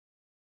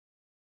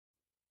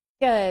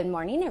Good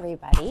morning,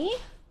 everybody.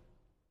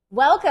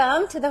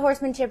 Welcome to the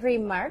Horsemanship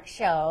Remark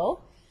Show.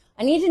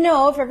 I need to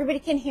know if everybody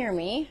can hear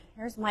me.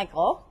 Here's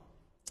Michael.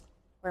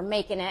 We're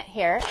making it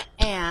here.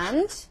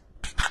 And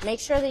make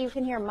sure that you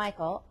can hear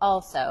Michael.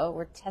 Also,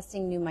 we're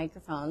testing new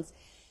microphones.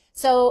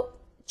 So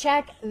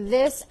check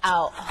this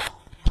out. Oh,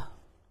 no.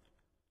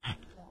 I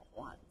don't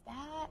want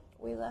that.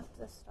 We left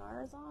the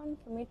stars on.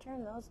 Can we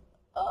turn those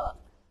up?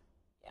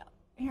 Yeah,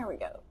 here we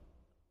go.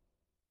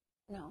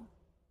 No.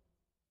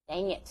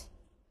 Dang it.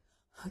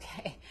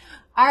 Okay.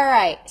 All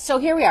right. So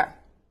here we are.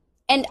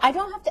 And I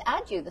don't have to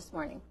add you this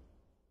morning.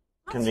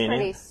 That's convenient.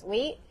 Pretty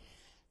sweet.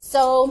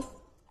 So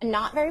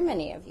not very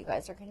many of you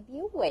guys are going to be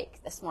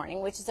awake this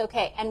morning, which is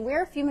okay. And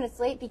we're a few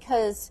minutes late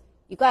because,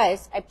 you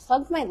guys, I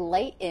plugged my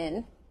light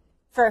in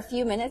for a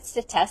few minutes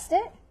to test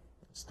it.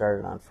 It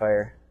started on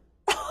fire.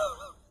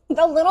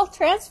 The little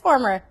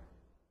transformer.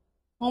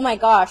 Oh my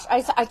gosh.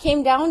 I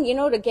came down,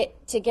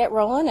 to get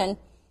rolling, and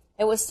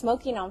it was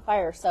smoking on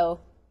fire.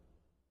 So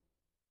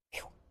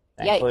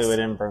Thankfully, yikes. we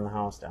didn't burn the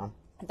house down.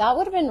 That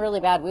would have been really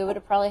bad. We would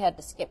have probably had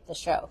to skip the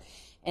show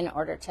in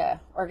order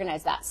to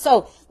organize that.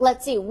 So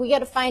let's see. We got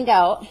to find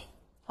out.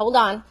 Hold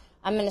on.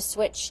 I'm going to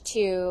switch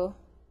to.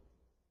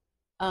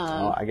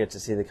 I get to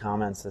see the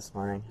comments this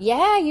morning.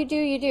 Yeah, you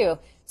do.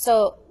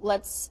 So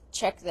let's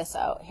check this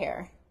out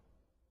here.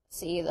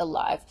 See the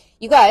live.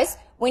 You guys,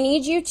 we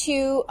need you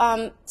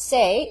to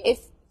say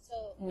if.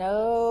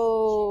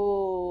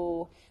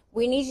 No.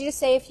 We need you to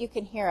say if you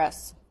can hear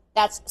us.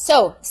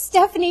 So,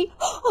 Stephanie,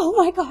 oh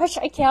my gosh,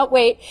 I can't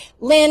wait.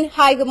 Lynn,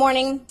 hi, good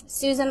morning.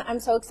 Susan, I'm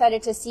so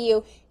excited to see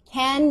you.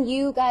 Can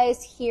you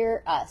guys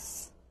hear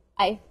us?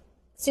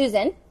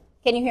 Susan,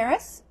 can you hear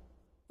us?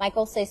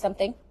 Michael, say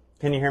something.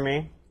 Can you hear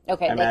me?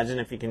 Okay. I imagine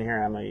if you can hear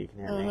Emma, you can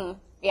hear me.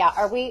 Yeah,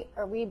 are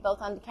we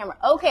both on the camera?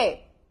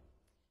 Okay.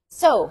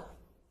 So,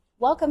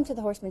 welcome to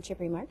the Horsemanship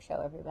Remark Show,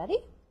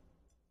 everybody.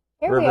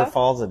 Here we River are.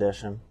 Falls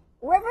edition.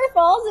 River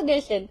Falls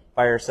edition.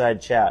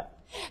 Fireside chat.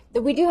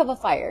 We do have a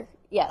fire.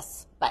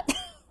 Yes, but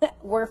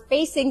we're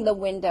facing the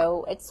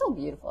window. It's so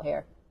beautiful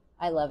here.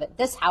 I love it.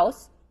 This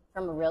house,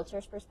 from a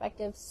realtor's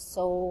perspective,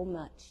 so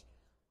much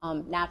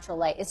natural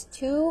light. It's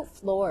 2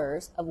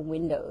 floors of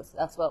windows.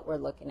 That's what we're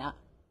looking at.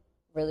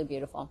 Really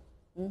beautiful.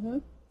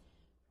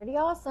 Pretty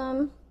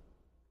awesome.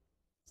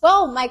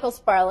 So, Michael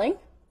Sparling,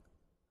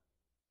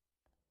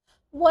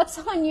 what's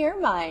on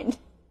your mind?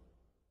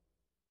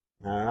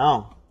 I don't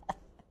know.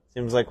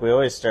 Seems like we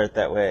always start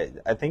that way.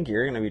 I think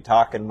you're going to be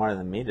talking more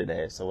than me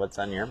today, so what's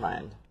on your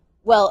mind?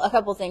 Well, a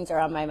couple things are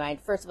on my mind.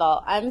 First of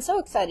all, I'm so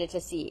excited to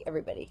see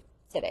everybody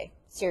today.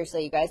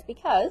 Seriously, you guys,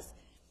 because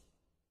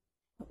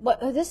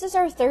this is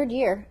our 3rd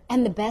year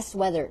and the best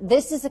weather.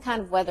 This is the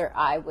kind of weather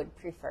I would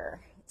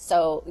prefer.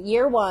 So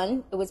year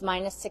 1, it was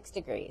minus 6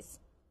 degrees.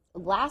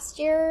 Last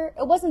year,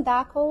 it wasn't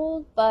that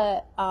cold,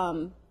 but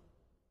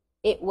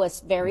it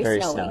was very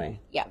snowy.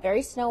 Yeah,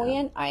 very snowy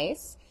and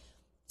ice.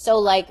 So,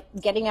 like,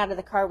 getting out of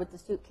the car with the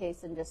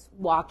suitcase and just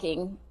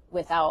walking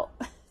without...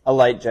 A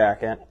light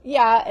jacket.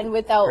 Yeah, and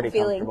without Pretty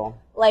feeling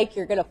like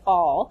you're going to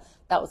fall.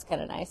 That was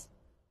kind of nice.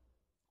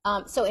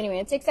 So, anyway,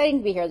 it's exciting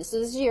to be here. This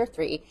is year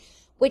 3,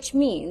 which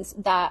means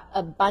that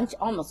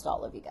almost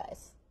all of you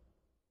guys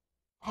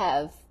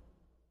have,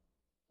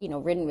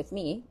 ridden with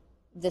me.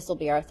 This will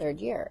be our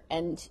 3rd year.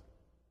 And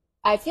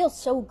I feel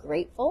so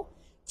grateful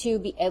to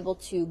be able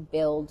to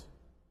build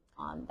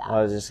on that. Well,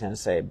 I was just going to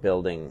say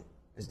building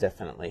is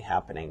definitely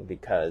happening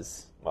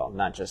because, well,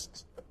 not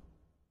just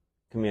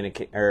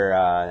communicate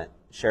or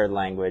shared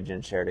language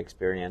and shared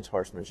experience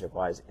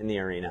horsemanship-wise in the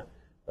arena,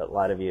 but a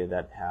lot of you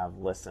that have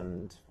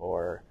listened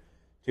for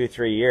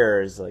 2-3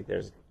 years, like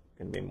there's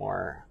going to be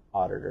more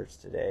auditors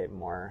today,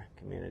 more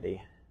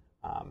community.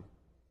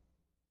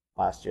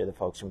 Last year, the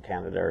folks from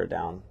Canada are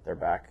down. They're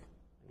back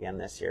again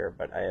this year,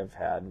 but I have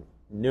had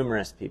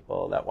numerous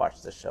people that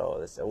watch the show.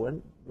 They say,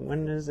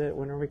 when is it?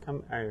 When are we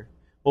coming?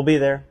 We'll be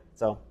there,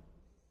 So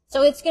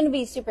it's going to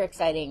be super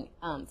exciting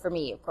for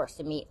me, of course,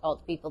 to meet all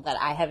the people that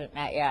I haven't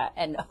met yet.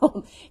 And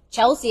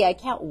Chelsea, I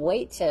can't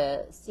wait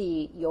to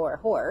see your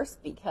horse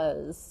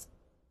because,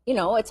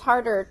 it's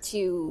harder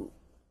to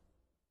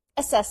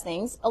assess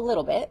things a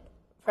little bit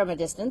from a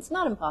distance.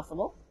 Not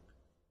impossible.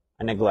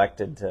 I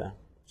neglected to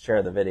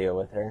share the video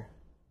with her.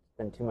 It's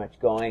been too much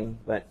going,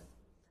 but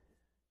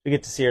we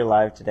get to see her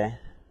live today.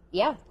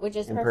 Yeah, which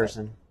is in perfect.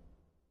 person.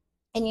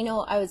 And,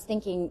 I was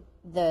thinking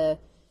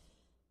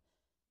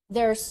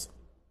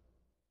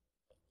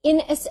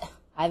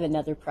I have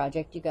another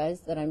project, you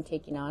guys, that I'm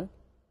taking on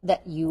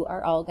that you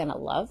are all going to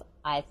love,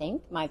 I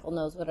think. Michael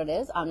knows what it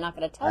is. I'm not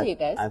going to tell you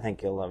guys. I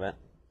think you'll love it.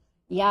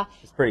 Yeah.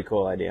 It's a pretty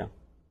cool idea.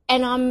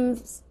 And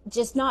I'm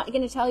just not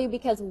going to tell you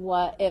because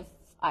what if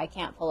I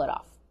can't pull it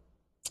off?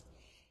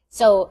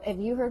 So have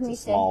you heard me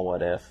say... Small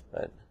what if,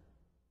 but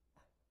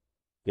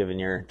given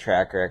your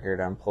track record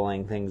on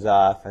pulling things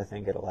off, I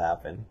think it'll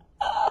happen.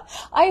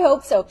 I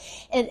hope so.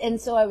 And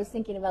so I was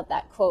thinking about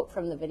that quote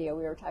from the video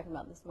we were talking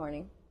about this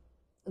morning.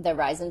 The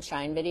Rise and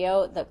Shine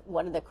video,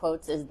 one of the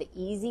quotes is, "The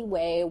easy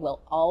way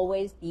will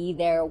always be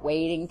there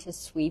waiting to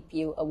sweep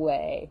you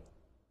away."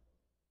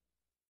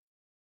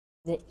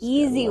 The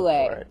easy look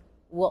way for it.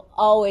 will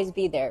always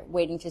be there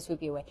waiting to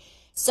sweep you away.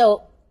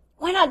 So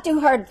why not do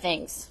hard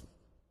things?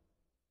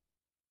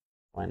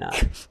 Why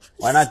not?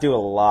 Why not do a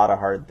lot of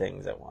hard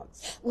things at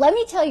once? Let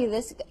me tell you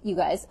this, you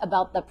guys,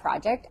 about the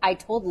project. I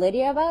told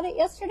Lydia about it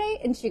yesterday,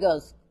 and she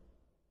goes,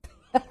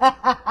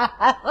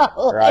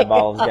 Her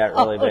eyeballs got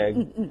really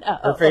big. No.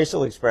 Her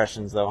facial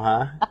expressions, though,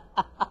 huh?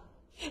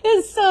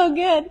 It's so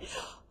good.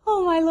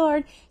 Oh, my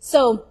Lord.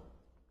 So,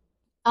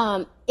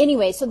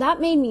 anyway, so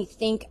that made me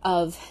think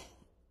of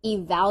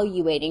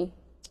evaluating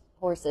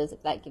horses,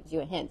 if that gives you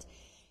a hint.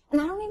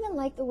 And I don't even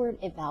like the word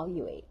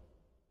evaluate,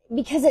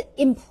 because it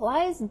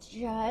implies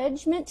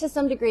judgment to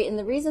some degree. And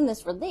the reason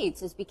this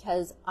relates is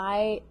because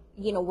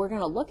we're going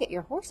to look at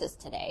your horses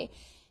today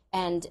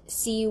and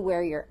see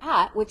where you're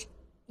at, which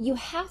you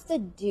have to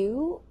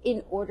do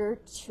in order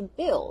to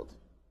build,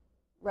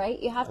 right?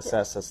 You have to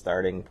assess a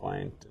starting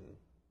point. And,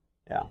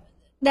 yeah.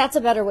 That's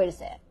a better way to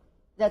say it.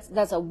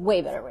 That's a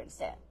way better way to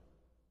say it.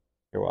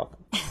 You're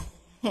welcome.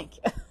 Thank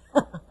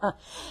you.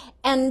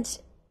 And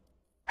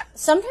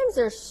sometimes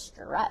there's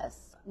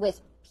stress with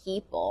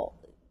people,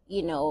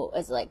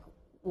 as like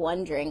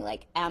wondering,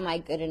 like, am I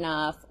good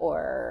enough,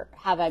 or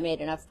have I made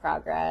enough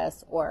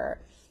progress, or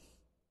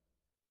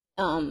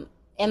am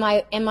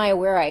I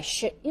where I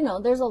should?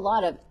 There's a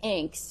lot of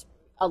angst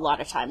a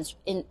lot of times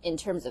in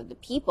terms of the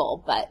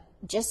people, but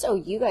just so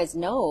you guys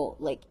know,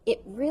 like,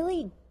 it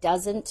really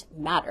doesn't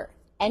matter.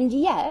 And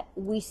yet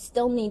we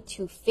still need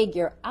to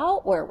figure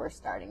out where we're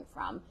starting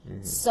from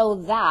so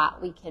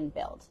that we can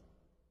build.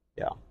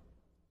 Yeah.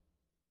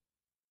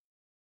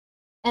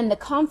 And the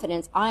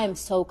confidence, I am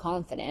so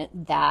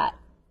confident that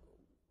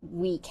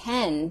we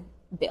can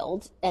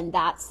build, and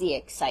that's the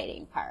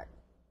exciting part.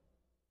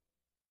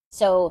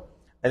 So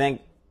I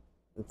think,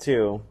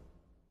 too,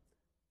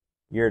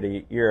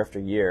 year after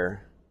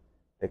year,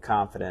 the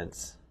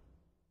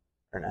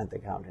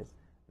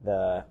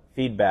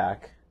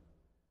feedback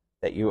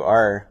that you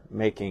are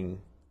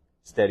making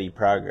steady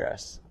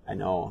progress. I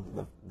know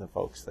the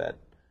folks that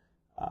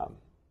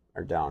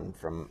are down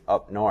from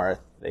up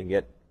north,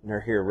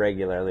 they're here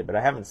regularly, but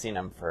I haven't seen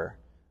them for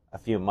a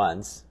few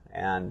months,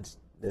 and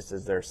this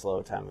is their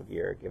slow time of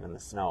year given the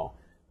snow.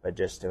 But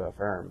just to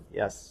affirm,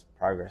 yes,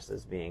 progress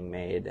is being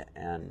made,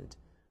 and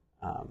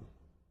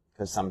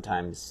because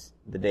sometimes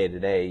the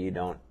day-to-day you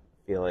don't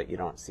feel it, you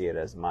don't see it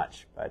as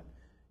much, but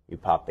you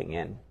popping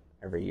in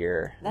every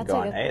year and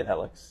going, hey, that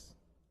looks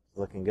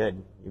looking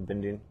good. You've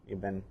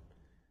been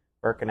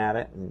working at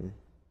it, and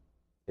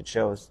it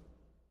shows.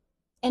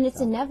 And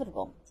it's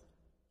inevitable.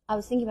 I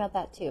was thinking about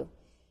that too.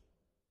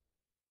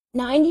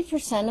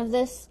 90% of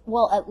this,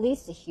 well, at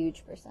least a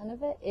huge percent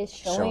of it, is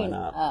showing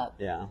up.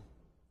 Yeah.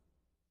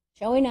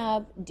 Showing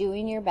up,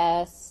 doing your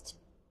best,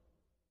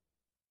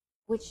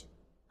 which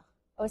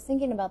I was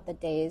thinking about the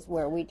days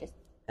where we just...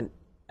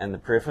 And the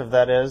proof of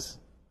that is,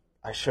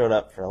 I showed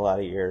up for a lot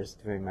of years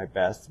doing my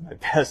best. My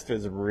best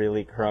was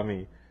really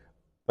crummy,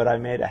 but I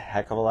made a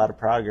heck of a lot of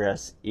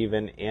progress,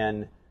 even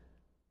in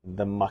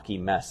the mucky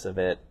mess of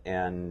it.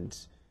 And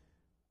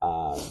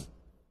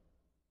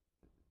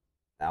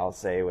I'll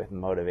say with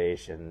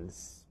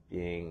motivations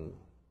being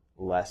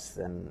less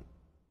than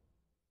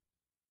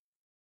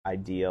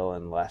ideal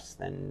and less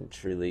than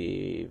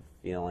truly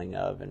feeling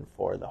of and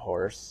for the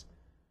horse,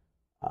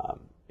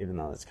 even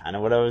though that's kind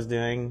of what I was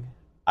doing,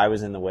 I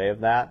was in the way of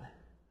that,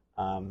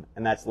 and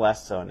that's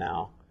less so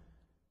now.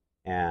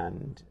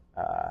 And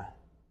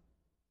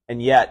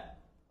yet,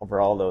 over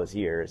all those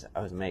years, I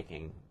was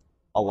making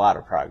a lot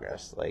of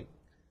progress,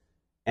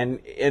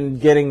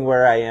 and getting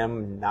where I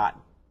am, not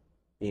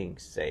being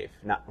safe,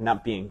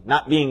 not being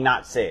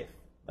safe,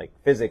 like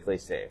physically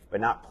safe,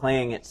 but not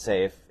playing it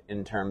safe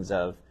in terms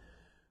of,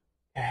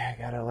 I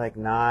gotta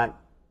not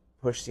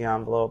push the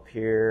envelope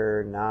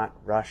here, not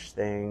rush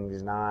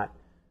things, I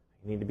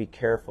need to be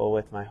careful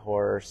with my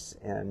horse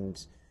and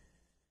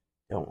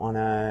don't want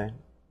to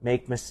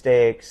make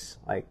mistakes.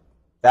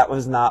 That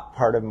was not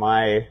part of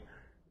my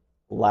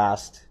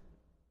last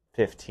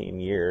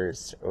 15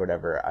 years or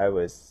whatever. I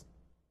was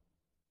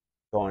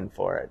going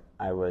for it.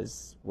 I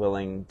was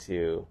willing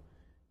to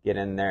get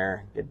in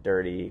there, get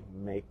dirty,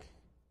 make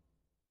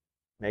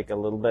a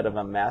little bit of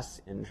a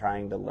mess in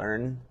trying to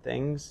learn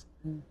things,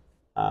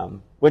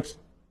 which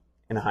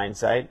in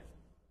hindsight,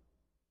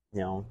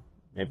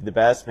 maybe the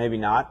best, maybe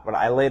not, but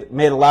I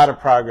made a lot of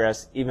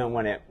progress even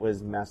when it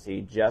was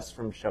messy, just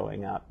from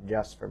showing up,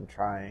 just from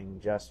trying,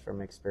 just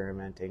from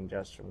experimenting,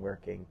 just from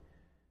working.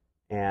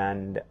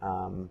 And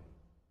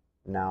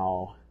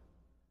now,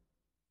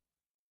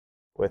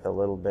 with a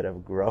little bit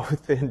of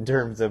growth in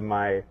terms of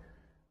my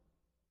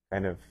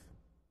kind of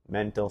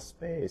mental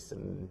space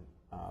and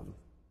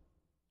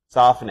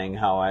softening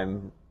how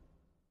I'm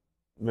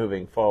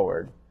moving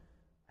forward,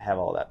 I have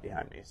all that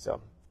behind me.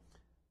 So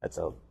that's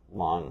a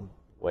long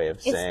way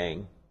of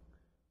saying,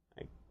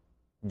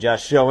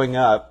 just showing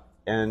up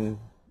and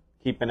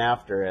keeping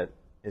after it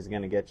is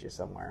going to get you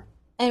somewhere.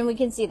 And we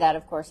can see that,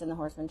 of course, in the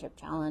Horsemanship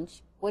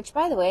Challenge, which,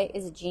 by the way,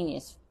 is a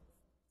genius.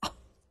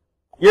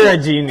 You're a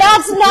genius.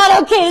 That's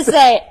not okay to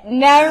say.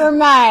 Never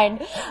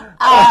mind.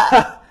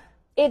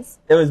 It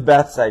was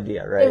Beth's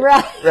idea, right?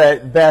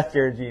 Right. Beth,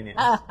 you're a genius.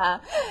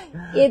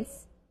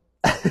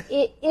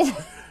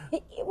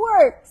 It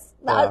works.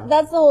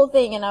 That's the whole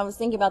thing. And I was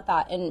thinking about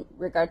that in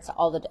regards to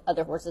all the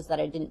other horses that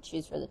I didn't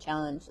choose for the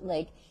challenge.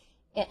 Like,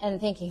 and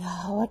thinking,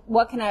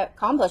 what can I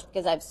accomplish?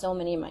 Because I have so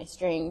many in my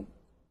string.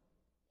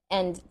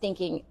 And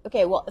thinking,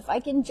 okay, well, if I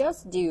can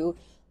just do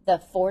the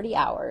 40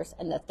 hours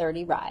and the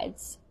 30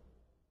 rides,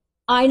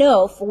 I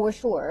know for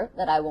sure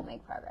that I will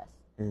make progress.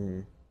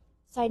 Mm-hmm.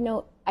 Side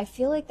note, I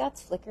feel like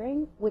that's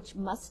flickering, which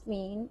must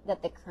mean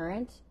that the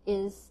current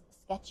is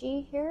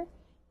sketchy here.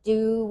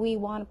 Do we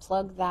want to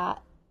plug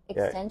that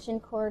extension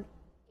cord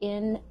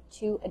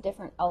into a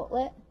different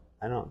outlet?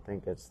 I don't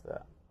think it's the...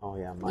 Oh,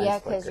 yeah, mine's flickering. Yeah,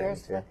 because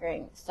yours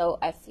flickering. So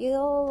I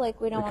feel like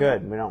we don't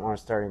We don't want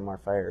to start any more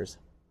fires.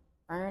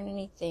 Burn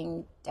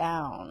anything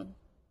down.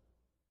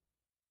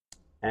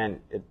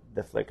 And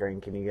the flickering,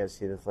 can you guys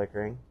see the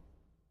flickering?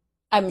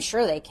 I'm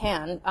sure they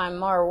can. I'm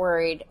more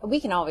worried. We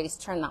can always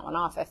turn that one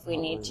off if we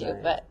need to,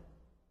 but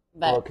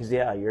well, because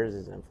yours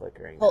isn't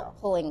flickering.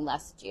 Pulling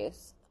less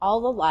juice.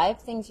 All the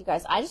live things, you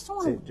guys. I just don't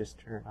want to just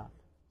turn it off.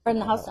 Burn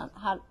the house down.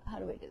 How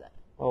do we do that?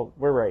 Well,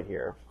 we're right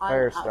here.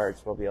 Fire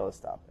starts, we'll be able to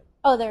stop it.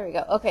 Oh, there we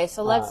go. Okay,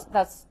 so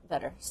that's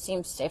better.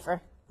 Seems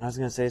safer. I was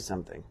going to say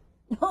something.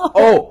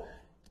 Oh!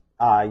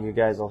 You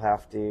guys will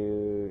have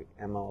to,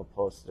 Emma will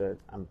post it.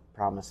 I'm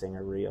promising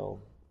a reel,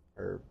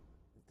 or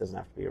it doesn't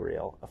have to be a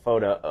reel, a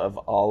photo of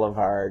all of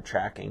our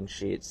tracking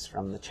sheets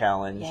from the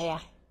challenge. Yeah.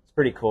 It's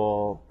pretty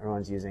cool.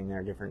 Everyone's using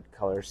their different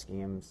color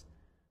schemes.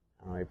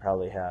 We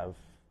probably have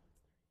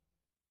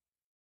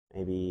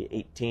maybe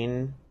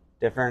 18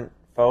 different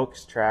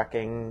folks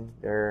tracking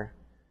their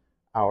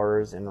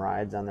hours and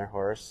rides on their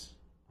horse.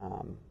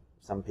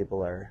 Some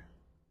people are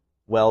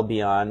well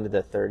beyond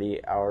the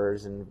 30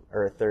 hours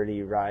or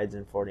 30 rides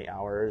in 40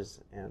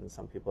 hours, and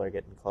some people are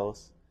getting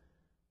close.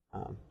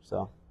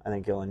 So I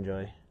think you'll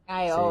enjoy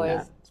seeing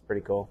that. It's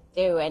pretty cool.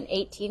 Do, and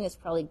 18 is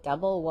probably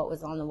double what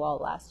was on the wall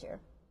last year.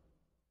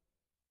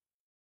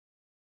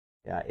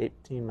 Yeah,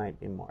 18 might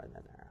be more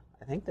than there.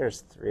 I think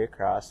there's 3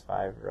 across,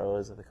 5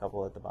 rows with a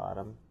couple at the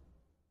bottom.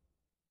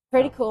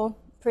 Pretty cool.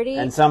 Pretty.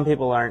 And some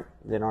people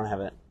they don't have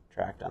it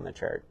tracked on the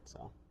chart,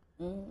 so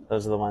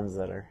those are the ones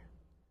that are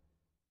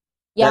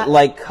that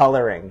like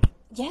coloring.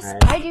 Yes,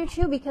 right? I do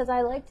too, because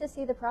I like to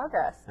see the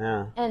progress.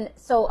 Yeah. And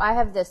so I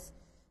have this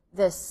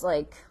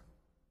like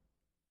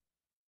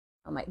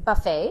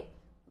buffet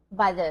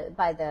by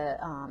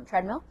the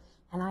treadmill,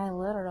 and I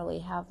literally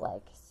have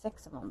like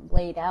 6 of them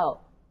laid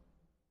out.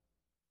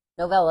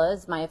 Novella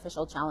is my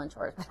official challenge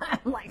horse, but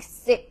I'm like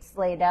 6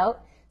 laid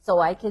out, so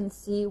I can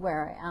see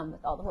where I am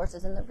with all the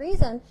horses. And the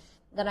reason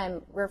that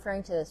I'm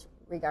referring to this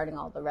regarding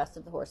all the rest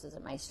of the horses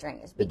in my string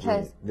is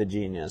because the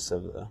genius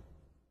of the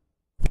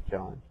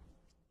challenge.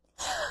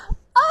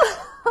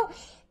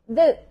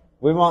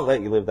 We won't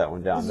let you live that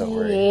one down, don't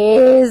worry.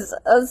 Jeez,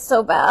 that's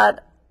so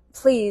bad.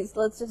 Please,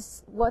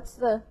 what's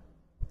the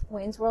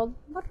Wayne's World?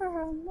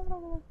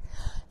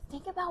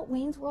 Think about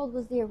Wayne's World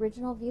was the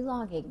original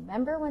vlogging.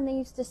 Remember when they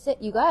used to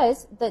sit, you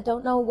guys that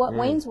don't know what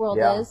Wayne's World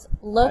is,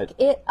 look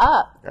it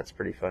up. That's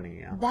pretty funny,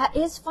 yeah. That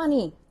is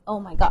funny. Oh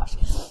my gosh.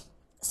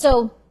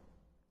 So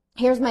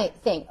here's my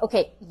thing.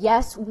 Okay,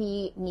 yes,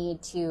 we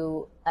need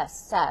to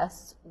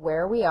assess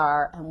where we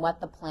are and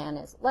what the plan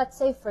is. Let's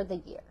say for the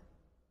year.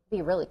 It'd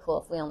be really cool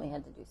if we only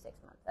had to do 6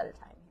 months at a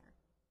time here.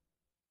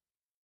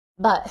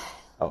 But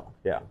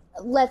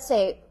let's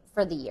say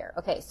for the year.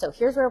 Okay, so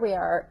here's where we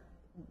are.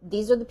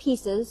 These are the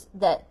pieces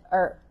that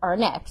are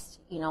next,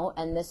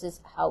 and this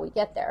is how we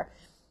get there.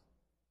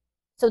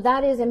 So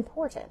that is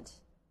important.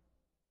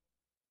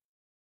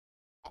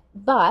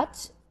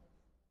 But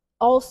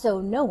also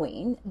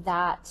knowing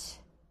that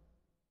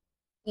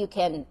you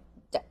can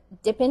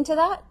dip into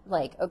that,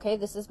 like, okay,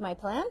 this is my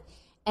plan,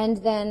 and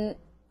then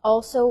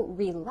also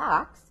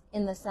relax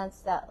in the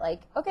sense that,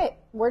 like, okay,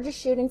 we're just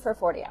shooting for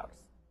 40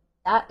 hours.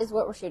 That is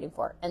what we're shooting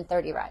for, and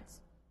 30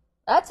 rides.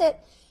 That's it.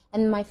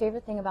 And my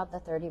favorite thing about the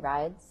 30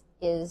 rides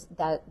is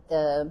that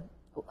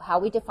how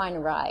we define a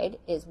ride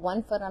is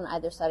 1 foot on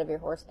either side of your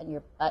horse and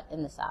your butt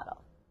in the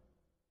saddle.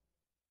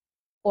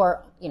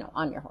 Or,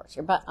 on your horse,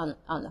 your butt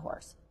on the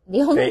horse.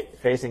 The only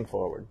facing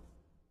forward.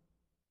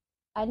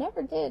 I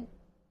never did.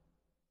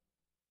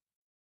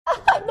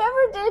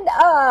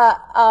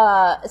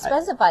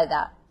 Specify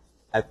that.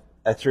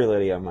 I threw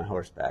Lydia on my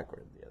horse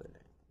backward the other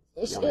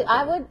day.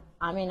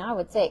 I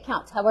would say it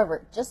counts.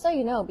 However, just so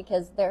you know,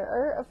 because there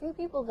are a few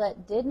people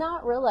that did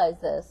not realize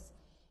this,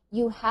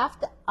 you have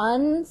to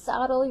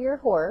unsaddle your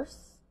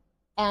horse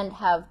and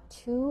have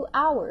 2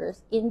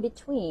 hours in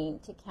between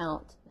to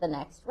count the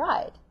next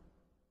ride.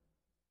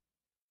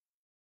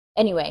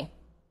 Anyway,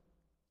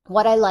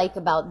 what I like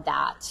about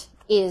that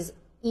is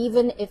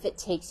even if it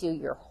takes you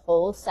your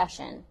whole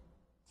session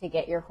to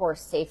get your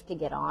horse safe to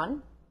get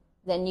on,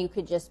 then you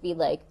could just be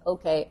like,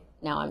 okay,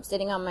 now I'm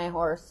sitting on my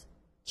horse,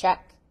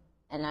 check,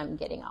 and I'm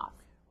getting off.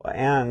 Well,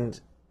 and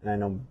I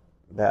know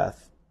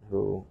Beth,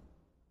 who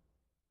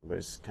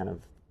was kind of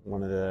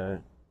one of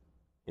the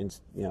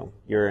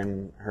you're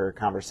in her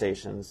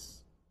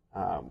conversations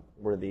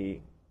were the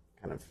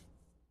kind of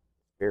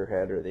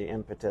spearhead or the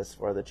impetus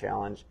for the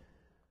challenge.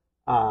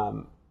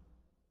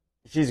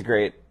 She's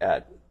great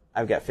at,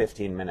 I've got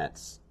 15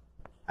 minutes.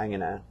 I'm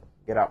going to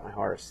get out my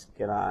horse,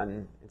 get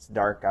on. It's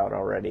dark out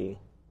already.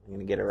 I'm going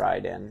to get a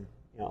ride in,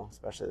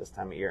 especially this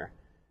time of year.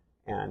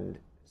 And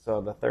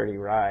so the 30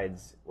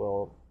 rides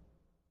will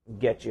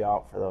get you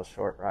out for those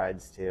short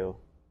rides too,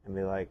 and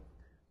be like,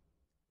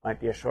 might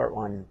be a short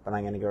one, but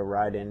I'm going to go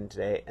ride in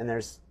today. And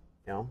there's,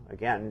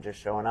 again, just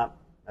showing up.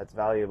 That's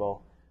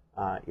valuable,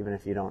 even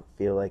if you don't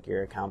feel like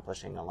you're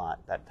accomplishing a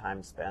lot, that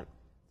time spent.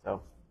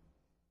 So,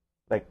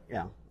 I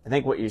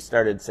think what you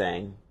started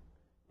saying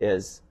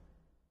is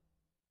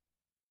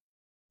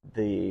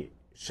the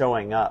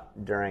showing up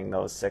during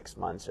those 6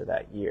 months or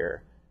that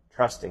year,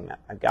 trusting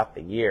that I've got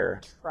the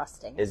year,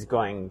 is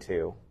going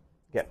to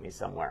get me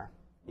somewhere,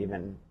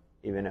 even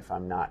if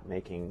I'm not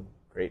making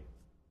great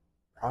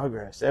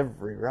progress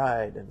every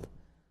ride, and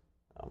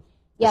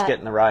just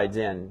getting the rides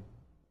in,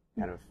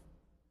 kind of.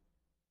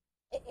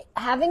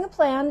 Having a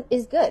plan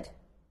is good.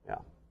 Yeah.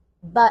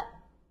 But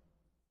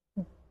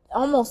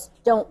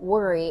almost don't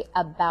worry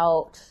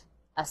about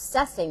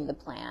assessing the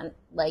plan,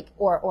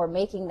 or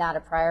making that a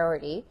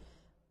priority.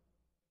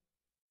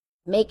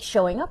 Make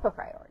showing up a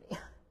priority.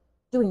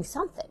 Doing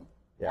something.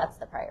 Yeah. That's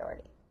the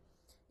priority.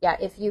 Yeah,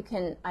 if you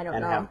can,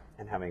 know.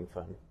 And having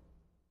fun.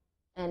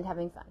 And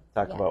having fun.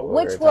 Talk about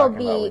which will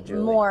be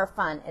more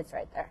fun. It's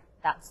right there.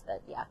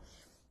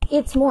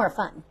 It's more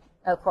fun,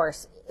 of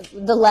course,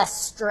 the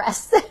less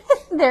stress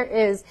there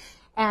is.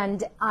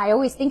 And I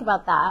always think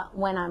about that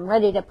when I'm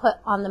ready to put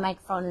on the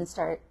microphone and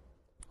start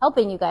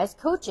helping you guys,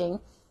 coaching,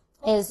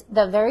 is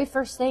the very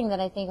first thing that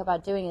I think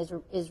about doing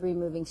is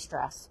removing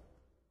stress,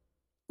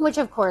 which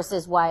of course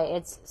is why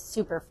it's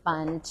super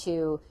fun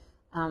to,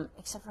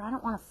 except for I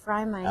don't want to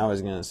fry my... I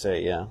was going to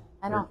say, yeah.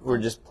 We're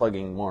just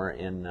plugging more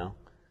in now.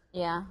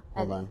 Yeah.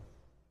 Hold on.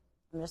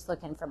 I'm just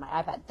looking for my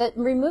iPad.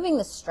 Removing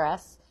the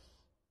stress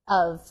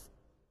of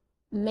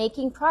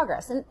making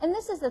progress. And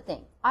this is the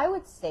thing. I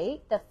would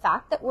say the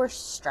fact that we're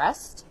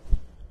stressed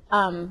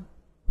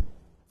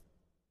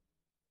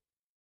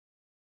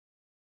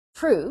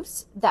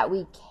proves that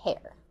we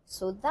care.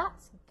 So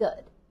that's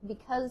good,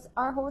 because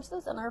our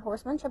horses and our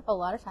horsemanship a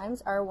lot of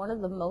times are one of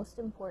the most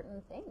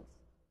important things.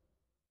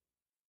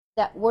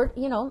 That we're,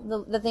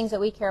 the things that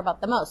we care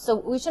about the most. So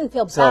we shouldn't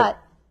feel bad.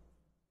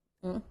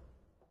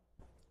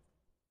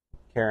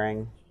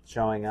 Caring,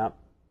 showing up.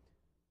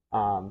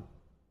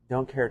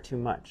 Don't care too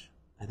much.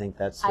 I think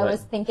that's I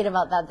was thinking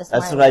about that this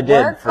morning. That's what I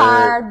did. Work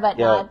hard, but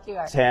not too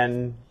hard.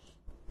 10,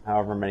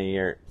 however many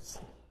years,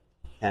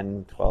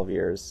 10, 12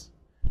 years.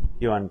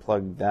 You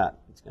unplug that,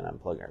 it's going to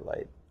unplug our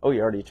light. Oh,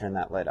 you already turned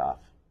that light off.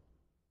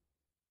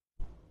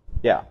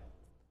 Yeah.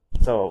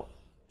 So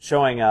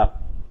showing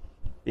up,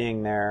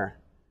 being there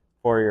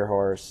for your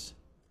horse,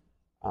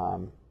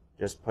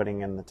 just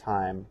putting in the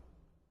time,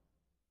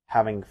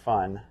 having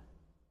fun.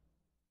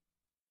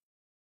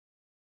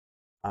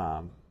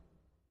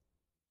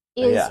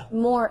 Is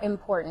more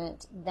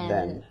important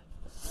than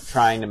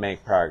trying to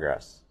make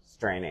progress,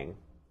 straining.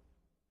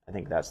 I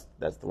think that's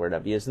the word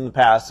I've used in the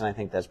past, and I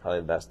think that's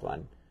probably the best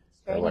one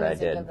for what I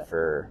did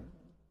for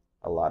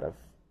a lot of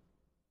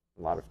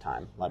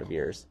time, a lot of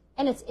years.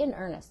 And it's in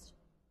earnest,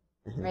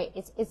 right?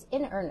 It's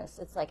in earnest.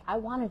 It's like, I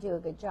want to do a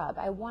good job.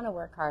 I want to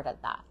work hard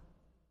at that.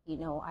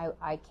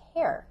 I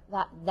care.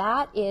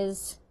 That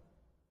is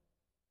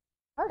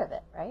part of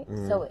it, right?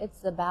 So it's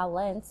the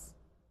balance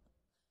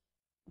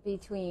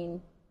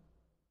between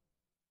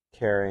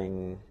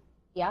caring,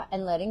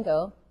 and letting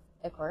go,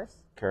 of course.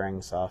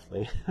 Caring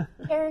softly.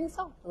 Caring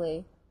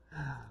softly.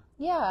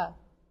 Yeah.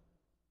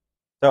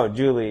 So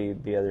Julie,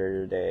 the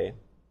other day,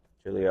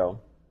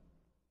 Julio,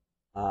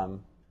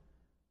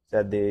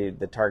 said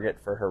the target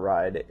for her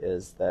ride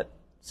is that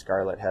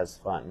Scarlett has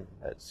fun,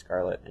 that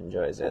Scarlett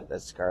enjoys it,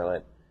 that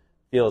Scarlett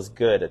feels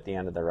good at the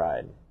end of the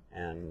ride.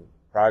 And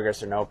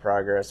progress or no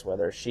progress,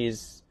 whether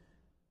she's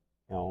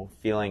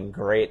feeling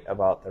great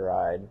about the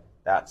ride,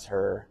 that's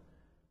her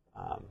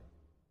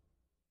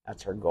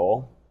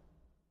goal.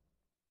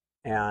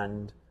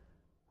 And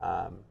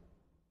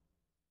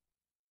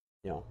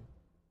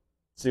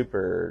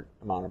super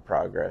amount of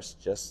progress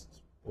just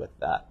with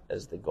that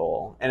as the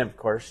goal. And of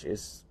course,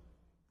 she's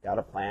got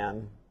a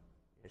plan.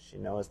 She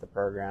knows the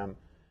program.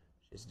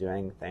 She's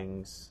doing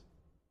things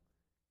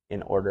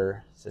in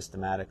order,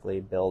 systematically,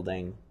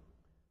 building,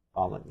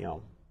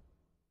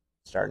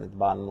 starting at the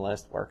bottom of the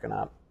list, working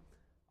up,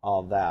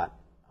 all of that,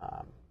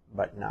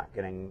 but not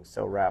getting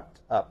so wrapped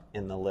up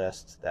in the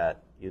list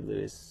that you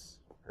lose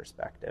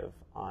perspective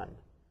on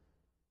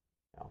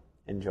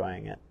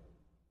enjoying it.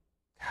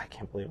 God, I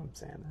can't believe I'm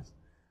saying this.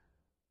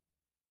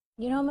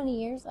 You know how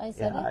many years I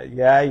said it?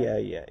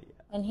 Yeah.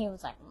 And he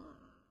was like,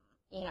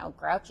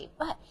 grouchy.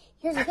 But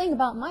here's the thing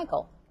about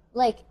Michael.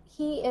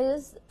 He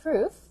is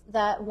proof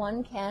that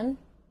one can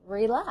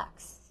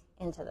relax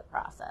into the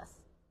process.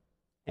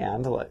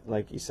 And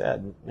like you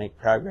said, make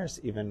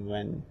progress even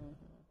when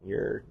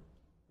you're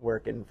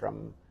working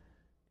from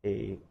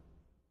a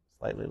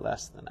slightly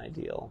less than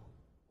ideal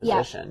Yeah.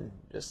 position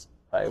just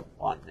by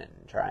wanting it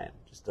and trying.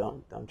 Just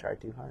don't try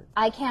too hard.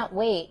 I can't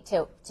wait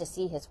to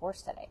see his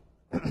horse today.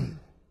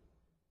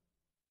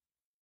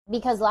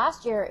 Because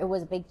last year it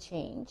was a big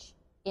change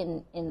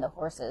in the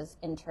horses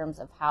in terms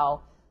of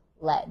how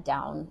let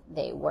down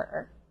they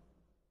were.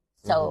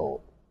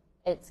 So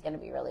it's going to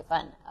be really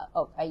fun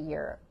a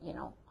year,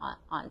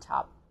 on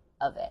top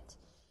of it.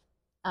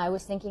 I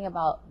was thinking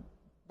about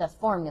the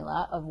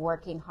formula of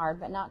working hard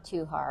but not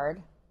too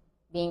hard,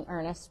 being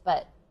earnest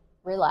but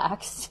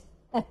relaxed.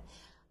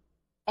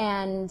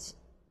 And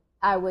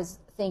I was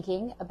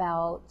thinking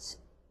about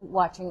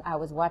I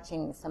was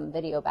watching some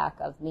video back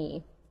of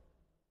me,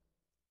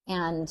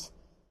 and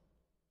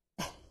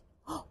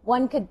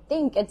one could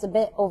think it's a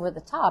bit over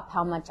the top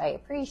how much I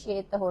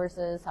appreciate the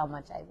horses, how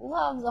much I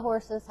love the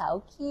horses,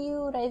 how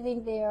cute I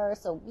think they are,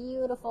 so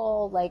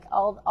beautiful, like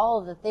all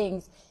of the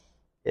things.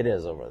 It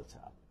is over the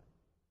top.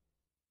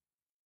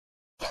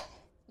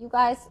 You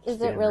guys,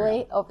 is it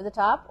really over the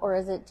top, or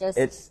is it just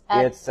it's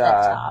the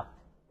top?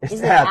 It's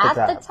is it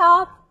at the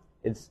top?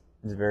 It's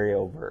very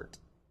overt.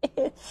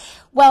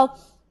 Well,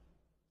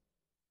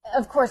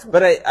 of course.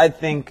 But I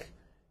think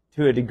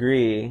to a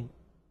degree,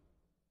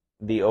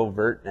 the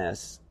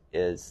overtness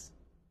is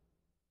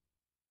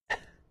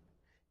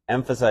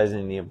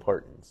emphasizing the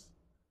importance.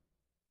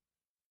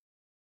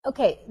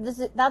 Okay,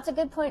 that's a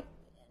good point.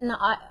 No,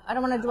 I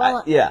don't want to dwell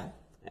on. Yeah.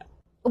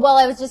 Well,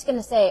 I was just going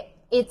to say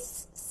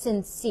it's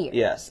sincere.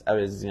 Yes, I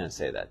was going to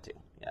say that too.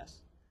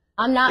 Yes.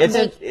 I'm not.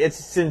 It's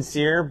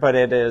sincere, but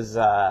it is.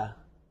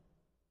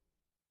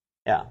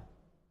 Yeah.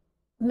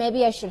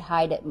 Maybe I should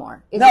hide it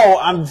more. No,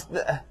 I'm.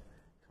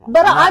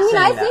 But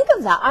I think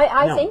of that.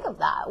 I think of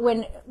that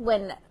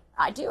when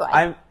I do.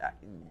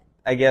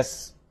 I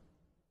guess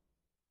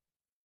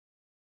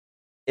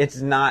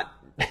it's not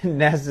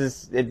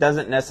it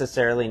doesn't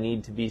necessarily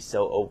need to be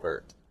so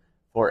overt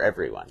for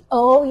everyone.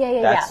 Oh,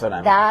 yeah. That's what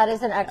I'm. That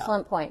is an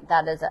excellent point.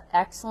 That is an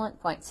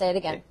excellent point. Say it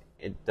again.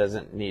 It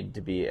doesn't need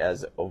to be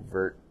as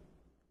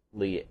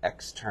overtly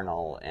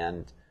external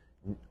and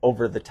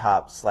over the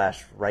top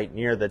 / right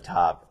near the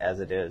top as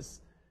it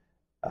is.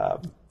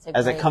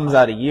 As it comes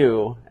out of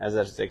you,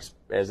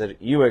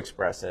 you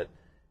express it,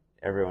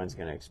 everyone's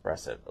going to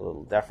express it a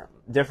little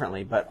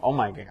differently. But oh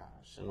my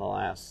gosh, in the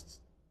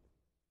last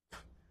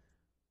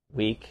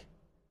week,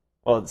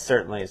 well,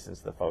 certainly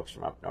since the folks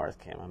from up north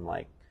came, I'm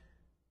like,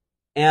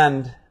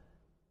 and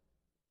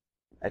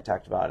I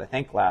talked about, I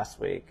think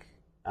last week,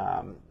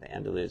 the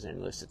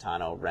Andalusian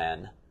Lusitano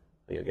Ren,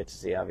 who you'll get to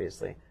see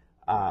obviously,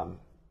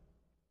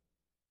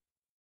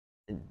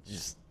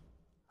 just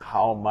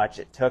how much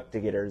it took to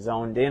get her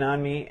zoned in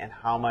on me, and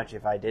how much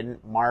if I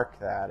didn't mark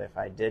that, if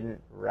I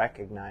didn't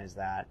recognize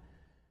that,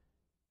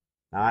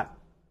 not,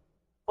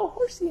 oh,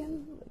 horsey,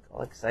 and like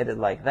all excited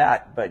like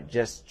that, but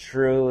just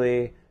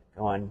truly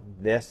going,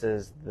 this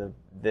is the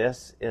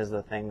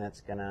thing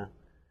that's gonna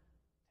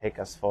take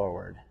us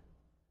forward.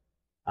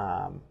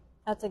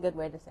 That's a good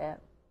way to say it.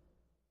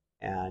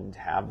 And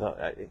have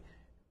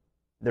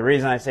the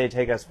reason I say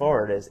take us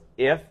forward is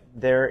if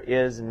there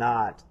is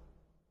not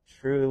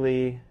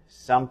truly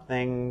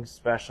something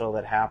special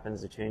that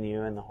happens between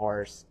you and the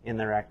horse in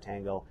the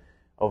rectangle,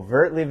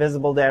 overtly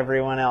visible to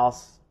everyone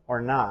else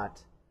or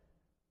not,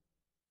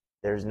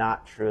 there's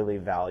not truly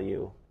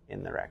value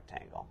in the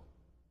rectangle.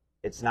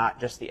 It's not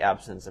just the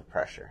absence of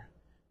pressure.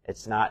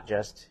 It's not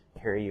just,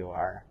 here you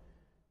are,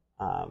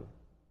 I'm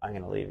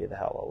going to leave you the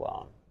hell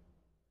alone.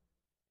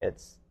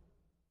 It's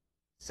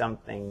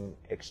something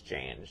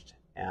exchanged,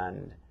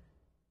 and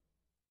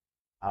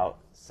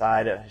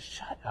outside of,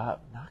 shut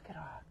up, knock it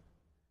off.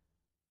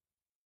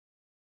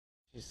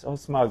 She's so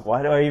smug.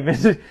 Why do I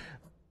even...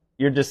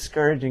 You're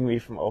discouraging me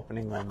from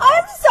opening my mouth.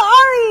 I'm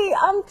sorry.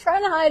 I'm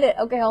trying to hide it.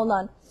 Okay, hold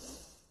on.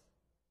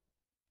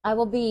 I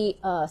will be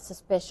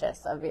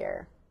suspicious of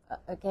your...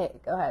 okay,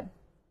 go ahead.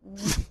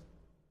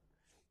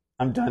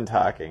 I'm done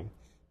talking.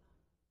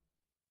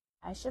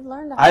 I should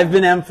learn to... I've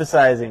been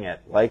emphasizing it,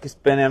 like it's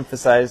been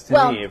emphasized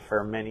to me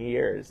for many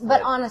years.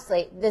 But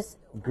honestly, this...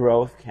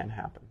 growth can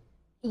happen.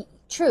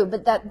 True,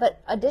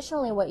 but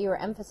additionally what you were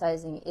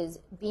emphasizing is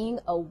being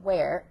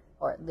aware,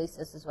 or at least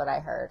this is what I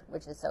heard,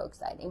 which is so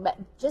exciting, but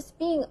just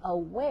being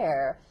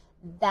aware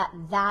that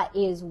that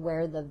is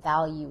where the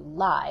value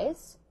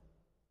lies,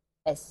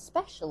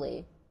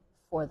 especially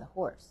for the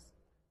horse.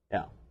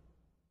 Yeah.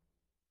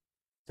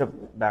 So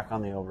back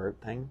on the overt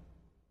thing.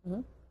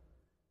 Mm-hmm.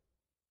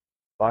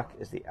 Buck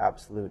is the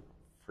absolute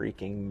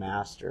freaking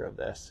master of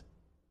this.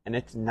 And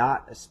it's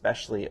not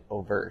especially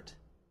overt.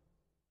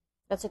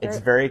 It's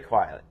very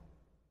quiet.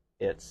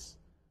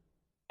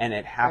 And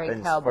it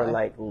happens for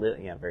like,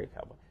 very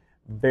cowboy.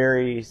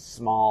 Very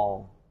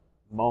small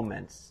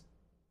moments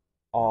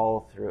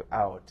all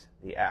throughout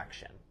the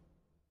action.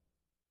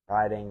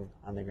 Riding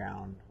on the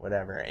ground,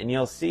 whatever. And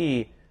you'll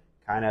see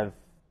kind of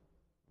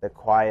the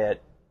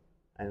quiet.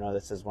 I know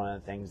this is one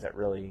of the things that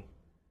really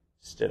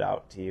stood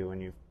out to you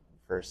when you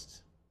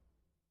first,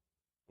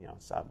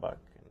 saw Buck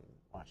and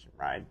watched him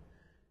ride,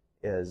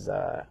 is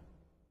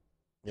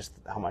just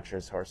how much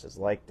his horses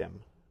liked him.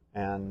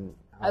 and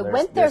I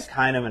went there. There's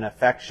kind of an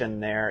affection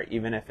there,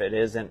 even if it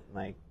isn't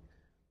like,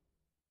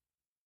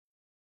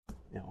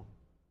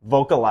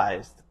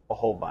 vocalized a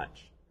whole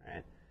bunch,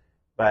 right?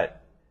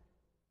 But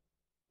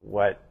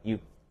what you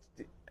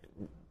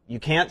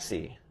can't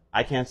see,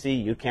 I can't see,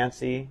 you can't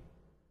see,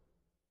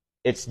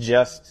 it's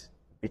just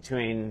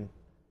between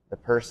the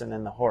person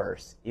and the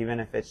horse, even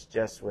if it's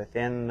just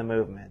within the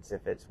movements,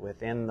 if it's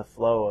within the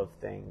flow of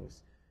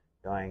things,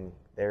 going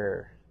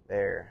there,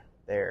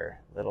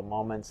 little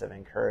moments of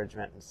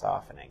encouragement and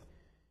softening.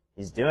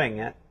 He's doing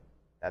it.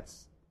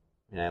 That's,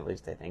 at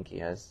least I think he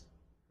is,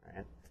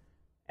 right?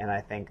 And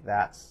I think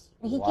that's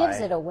He why, gives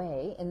it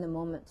away in the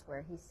moments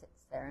where he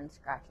sits there and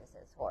scratches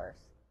his horse.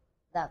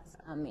 That's,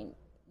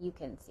 you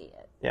can see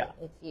it. Yeah.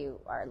 If you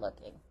are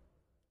looking.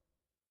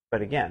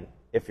 But again,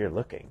 if you're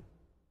looking,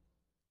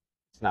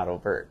 it's not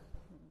overt.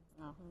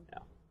 Mm-hmm. Yeah.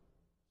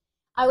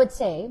 I would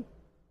say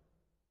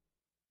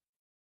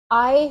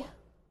I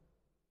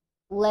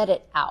let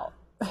it out.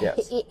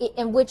 Yes.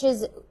 And which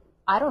is,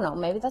 I don't know,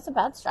 maybe that's a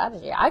bad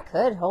strategy. I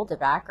could hold it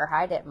back or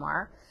hide it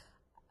more,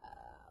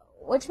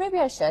 which maybe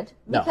I should,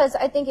 because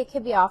I think it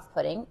could be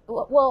off-putting.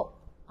 Well,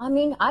 I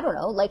don't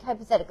know, like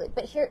hypothetically.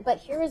 But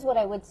here is what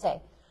I would say.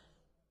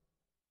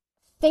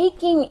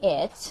 Faking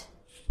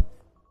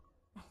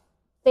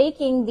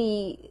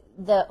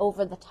the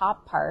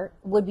over-the-top part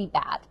would be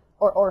bad,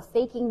 or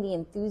faking the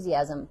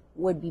enthusiasm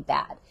would be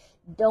bad.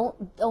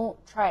 Don't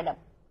try to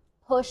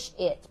push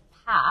it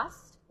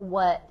past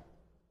what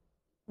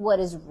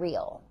is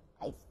real,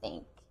 I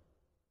think.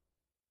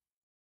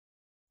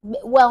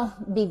 Well,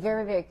 be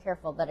very, very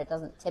careful that it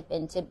doesn't tip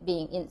into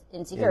being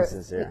insecure.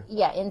 Insincere.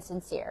 Yeah,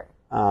 insincere.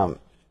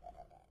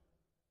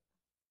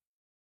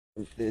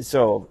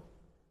 So,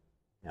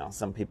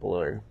 some people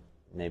are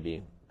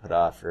maybe put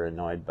off or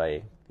annoyed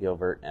by the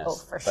overtness. Oh,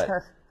 for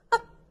sure.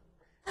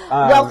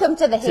 Welcome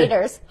to the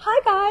haters.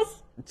 Hi,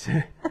 guys.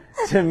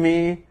 To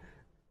me,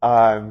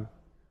 I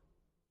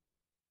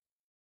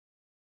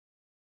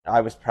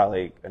was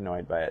probably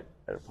annoyed by it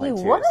at a point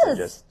He too. was. So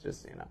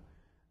just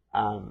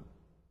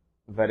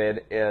but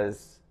it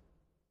is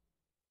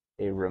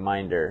a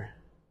reminder.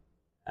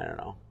 I don't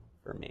know,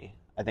 for me.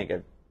 I think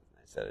I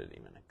said it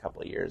even a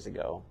couple of years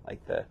ago.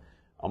 Like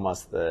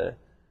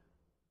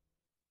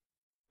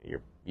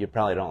you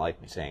probably don't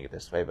like me saying it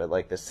this way, but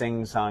like the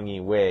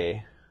sing-songy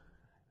way.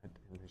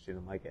 She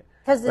didn't like it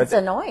because it's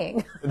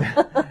annoying.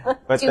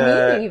 But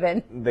to me,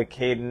 even the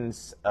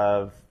cadence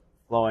of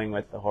flowing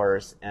with the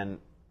horse, and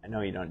I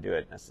know you don't do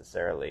it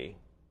necessarily,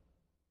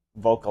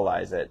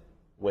 vocalize it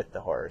with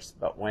the horse,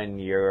 but when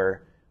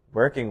you're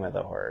working with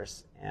a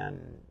horse and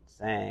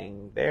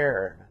saying,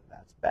 there,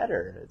 that's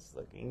better, it's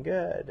looking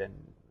good, and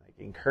like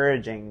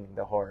encouraging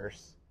the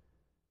horse,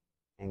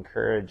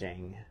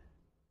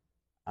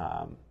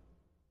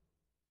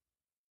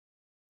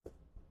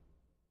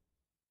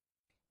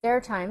 there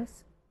are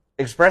times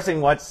expressing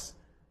what's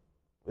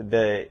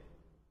the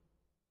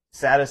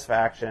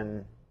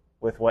satisfaction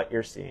with what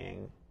you're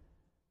seeing,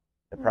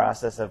 the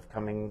process of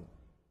coming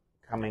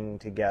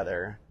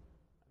together,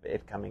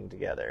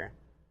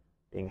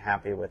 being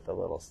happy with the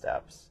little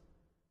steps.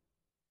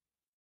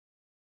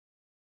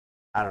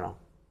 I don't know.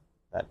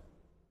 That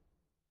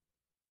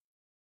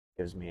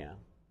gives me a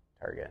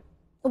target.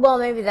 Well,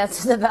 maybe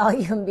that's the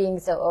value in being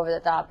so over the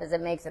top, is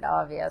it makes it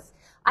obvious.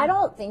 I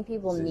don't think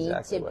people That's need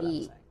exactly to what be. I'm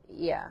saying.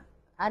 Yeah,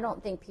 I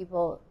don't think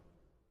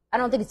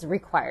it's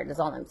required, is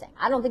all I'm saying.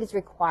 I don't think it's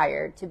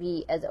required to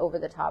be as over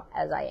the top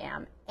as I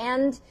am.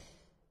 And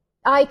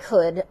I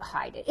could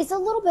hide it. It's a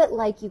little bit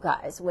like you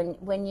guys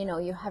when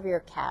you have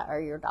your cat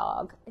or your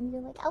dog and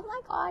you're like, oh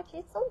my gosh,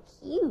 it's so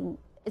cute.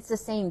 It's the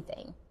same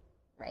thing,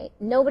 right?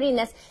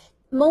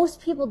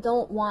 Most people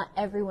don't want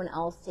everyone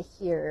else to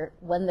hear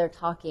when they're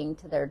talking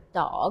to their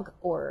dog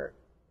or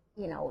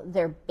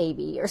their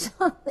baby or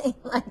something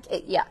like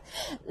it. Yeah.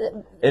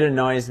 It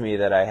annoys me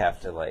that I have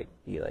to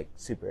be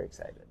super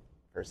excited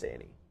for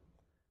Sadie.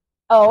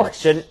 Oh, it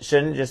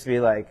shouldn't just be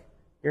like,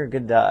 you're a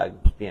good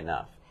dog, be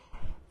enough.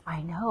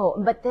 I know.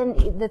 But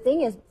then the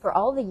thing is, for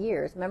all the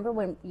years, remember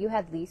when you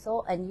had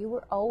Liesel and you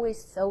were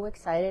always so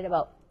excited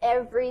about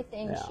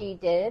everything she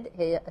did,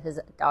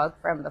 his dog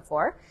from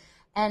before.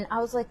 And I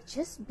was like,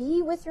 just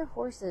be with your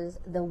horses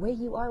the way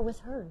you are with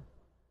her.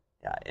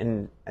 Yeah,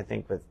 and I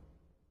think with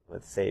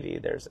Sadie,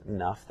 there's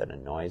enough that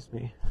annoys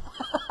me.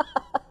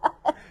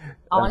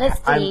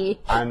 Honesty.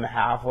 I'm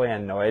halfway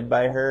annoyed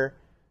by her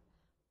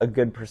a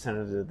good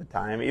percentage of the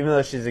time, even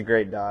though she's a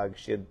great dog.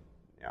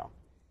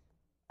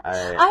 I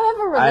have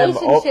a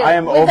relationship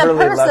with a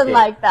person lucky.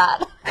 like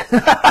that.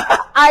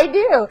 I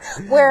do,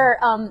 where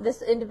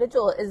this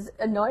individual is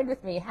annoyed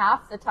with me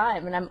half the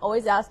time, and I'm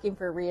always asking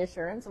for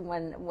reassurance. And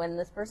when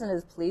this person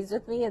is pleased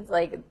with me, it's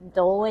like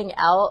doling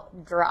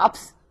out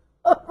drops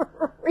of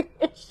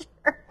reassurance.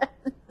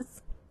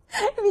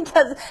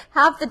 Because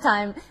half the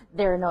time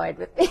they're annoyed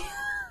with me.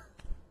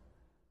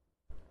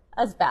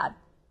 That's bad.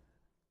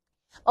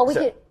 Oh,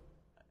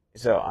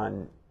 So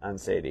on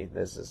Sadie,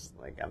 this is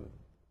like I'm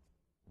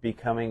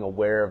becoming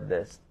aware of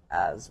this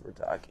as we're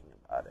talking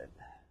about it.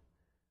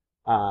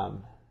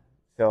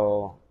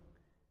 So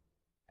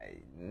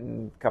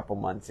a couple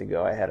months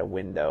ago, I had a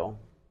window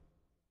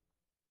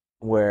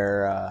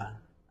where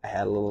I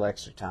had a little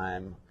extra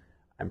time.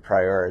 I'm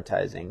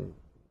prioritizing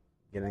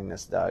getting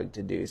this dog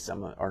to do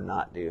or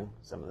not do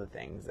some of the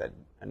things that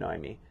annoy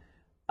me.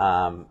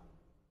 And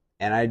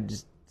I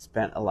just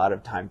spent a lot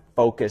of time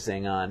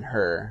focusing on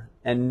her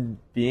and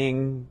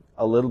being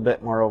a little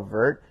bit more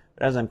overt.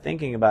 But as I'm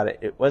thinking about it,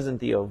 it wasn't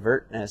the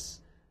overtness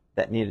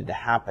that needed to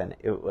happen.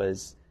 It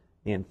was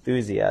the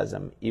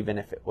enthusiasm, even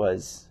if it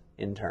was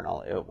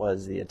internal. It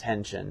was the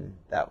attention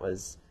that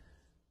was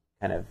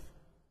kind of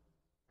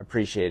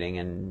appreciating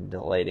and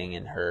delighting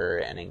in her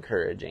and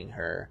encouraging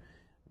her.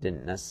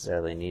 Didn't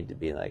necessarily need to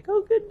be like,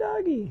 oh, good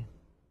doggy.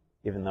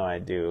 Even though I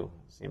do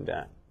seem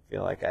to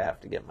feel like I have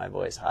to get my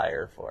voice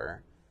higher for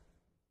her,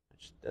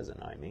 which does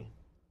annoy me.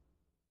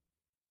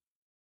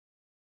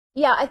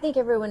 Yeah, I think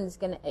everyone is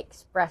going to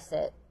express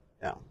it.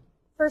 Yeah.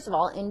 First of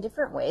all, in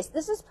different ways.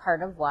 This is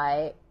part of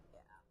why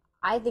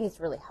I think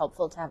it's really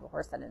helpful to have a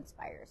horse that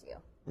inspires you.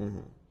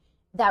 Mm-hmm.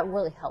 That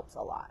really helps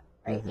a lot,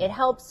 right? Mm-hmm. It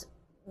helps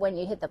when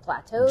you hit the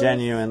plateaus.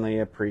 Genuinely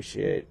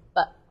appreciate.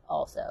 But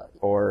also.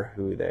 For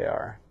who they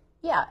are.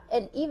 Yeah,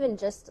 and even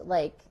just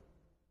like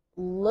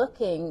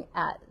looking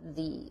at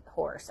the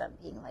horse and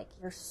being like,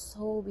 you're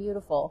so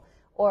beautiful,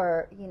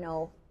 or, you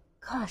know,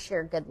 gosh,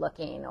 you're good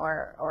looking,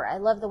 or I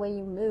love the way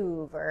you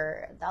move,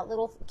 or that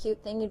little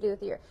cute thing you do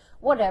with your,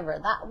 whatever,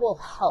 that will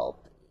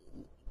help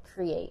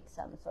create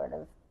some sort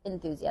of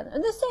enthusiasm.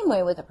 In the same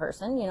way with a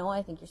person, you know,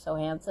 I think you're so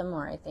handsome,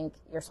 or I think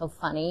you're so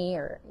funny,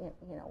 or,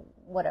 you know,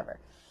 whatever.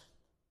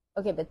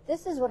 Okay, but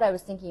this is what I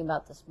was thinking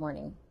about this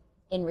morning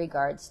in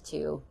regards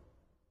to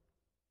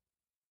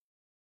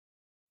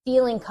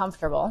feeling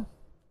comfortable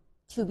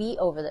to be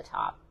over the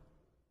top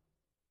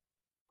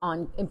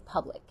in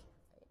public.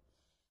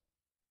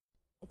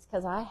 It's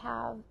because I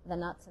have the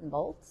nuts and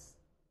bolts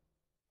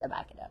to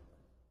back it up.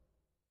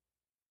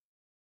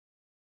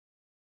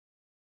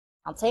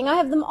 I'm not saying I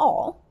have them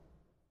all.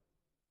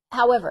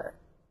 However,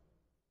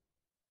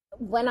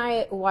 when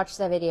I watch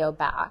the video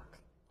back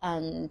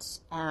and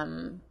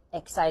am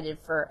excited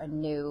for a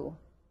new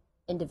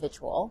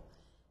individual,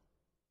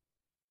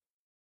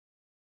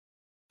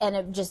 and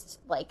I'm just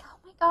like, oh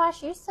my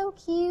gosh, you're so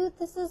cute.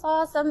 This is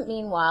awesome.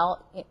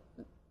 Meanwhile,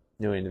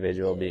 new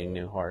individual being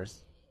new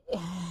horse.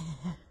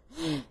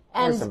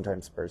 And or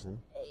sometimes person.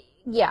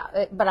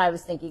 Yeah, but I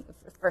was thinking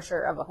for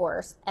sure of a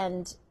horse.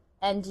 And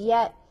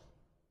yet,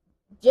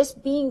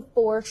 just being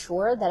for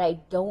sure that I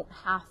don't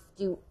have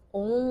to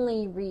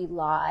only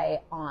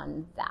rely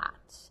on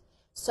that.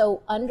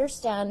 So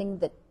understanding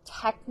the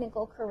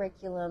technical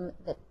curriculum,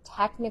 the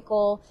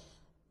technical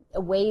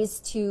ways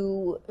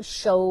to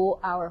show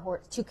our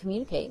horse, to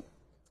communicate,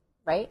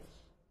 right?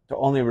 To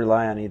only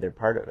rely on either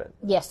part of it.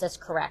 Yes, that's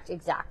correct.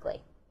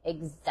 Exactly.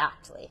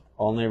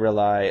 Only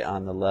rely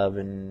on the love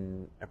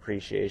and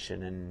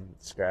appreciation and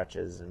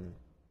scratches and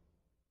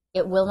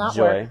it will not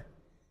joy, work.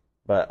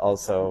 But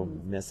also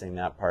missing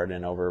that part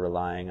and over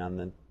relying on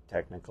the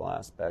technical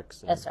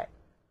aspects. That's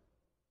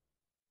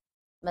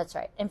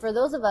right. And for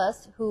those of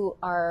us who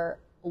are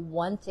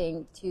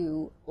wanting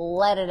to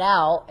let it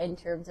out in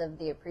terms of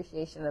the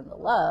appreciation and the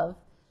love,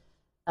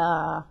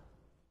 are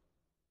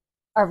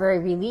very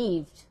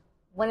relieved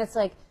when it's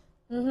like,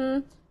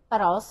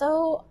 but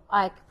also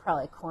I could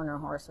probably corner a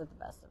horse with the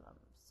best of them.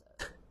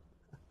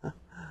 So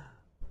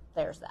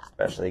there's that.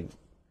 Especially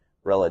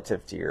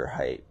relative to your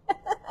height.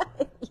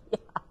 Yeah.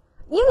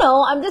 You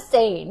know, I'm just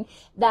saying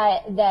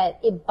that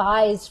it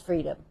buys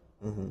freedom.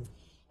 Mm-hmm.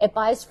 It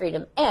buys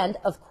freedom, and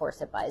of course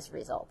it buys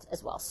results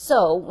as well.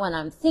 So when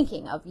I'm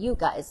thinking of you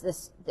guys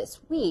this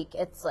week,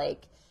 it's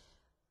like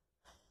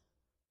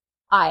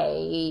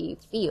I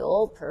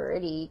feel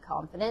pretty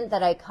confident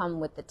that I come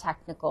with the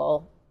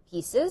technical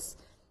pieces,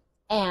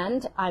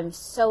 and I'm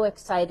so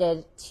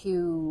excited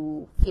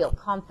to feel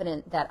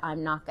confident that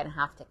I'm not going to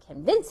have to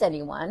convince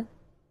anyone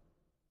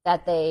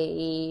that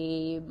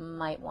they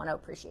might want to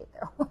appreciate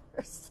their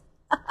horse.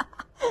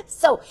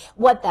 So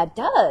what that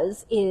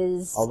does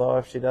is... Although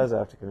if she does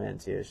have to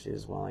convince you,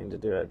 she's willing to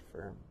do it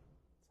for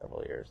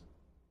several years.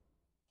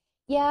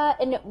 Yeah,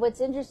 and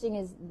what's interesting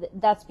is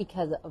that's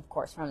because, of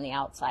course, from the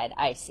outside,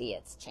 I see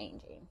it's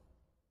changing.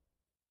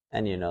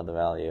 And you know the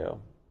value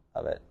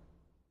of it.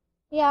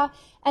 Yeah,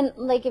 and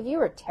like if you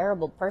were a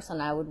terrible person,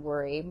 I would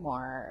worry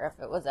more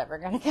if it was ever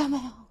going to come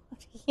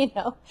out, you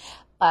know.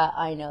 But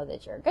I know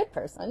that you're a good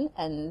person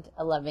and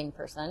a loving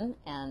person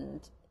and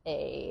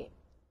a...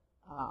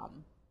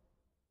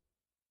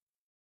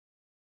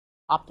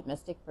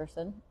 optimistic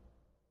person.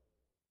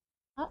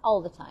 Not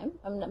all the time,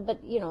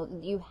 but you know,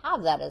 you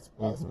have that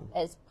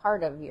as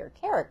part of your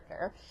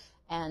character,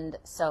 and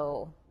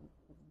so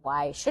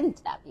why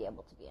shouldn't that be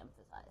able to be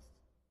emphasized?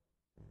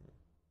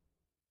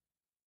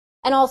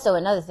 And also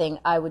another thing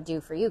I would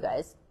do for you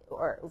guys,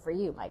 or for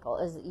you, Michael,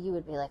 is you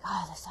would be like,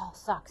 oh, this all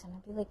sucks, and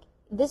I'd be like,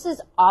 this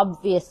is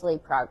obviously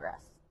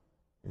progress.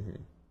 Mm-hmm.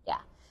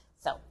 Yeah.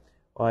 So.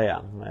 Well,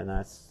 yeah, and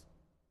that's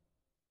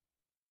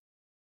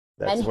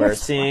where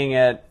seeing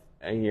it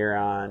a year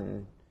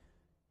on,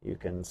 you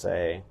can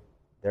say,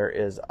 there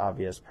is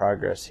obvious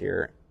progress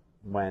here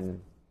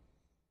when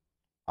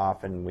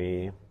often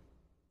we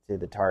see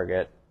the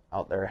target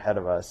out there ahead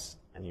of us,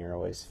 and you're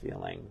always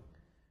feeling,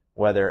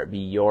 whether it be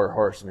your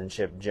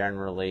horsemanship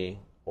generally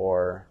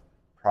or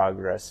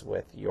progress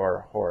with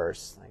your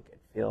horse, like it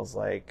feels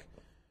like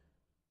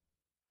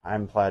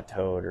I'm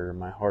plateaued or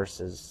my horse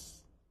is,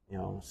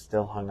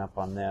 still hung up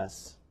on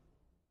this,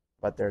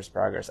 but there's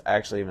progress. I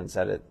actually even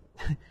said it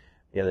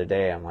the other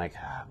day. I'm like,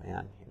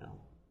 man,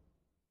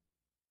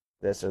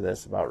 this or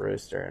this about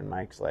Rooster, and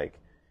Mike's like,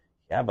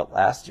 yeah, but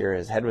last year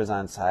his head was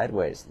on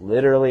sideways,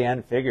 literally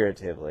and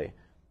figuratively.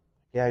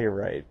 Yeah, you're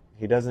right.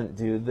 He doesn't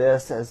do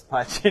this as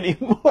much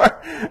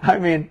anymore. I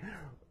mean,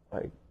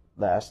 like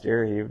last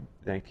year,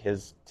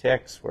 his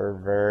ticks were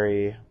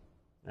very,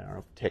 I don't know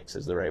if ticks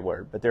is the right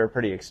word, but they were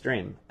pretty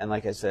extreme. And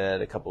like I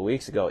said a couple of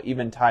weeks ago,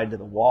 even tied to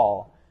the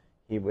wall,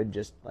 he would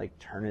just like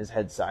turn his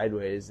head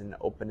sideways and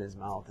open his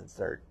mouth and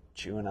start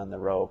chewing on the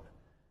rope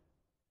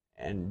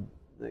and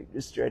like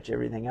just stretch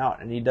everything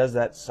out. And he does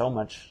that so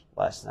much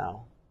less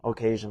now,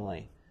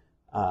 occasionally.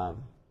 So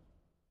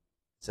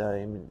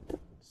I mean,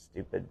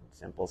 stupid,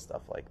 simple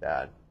stuff like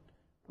that.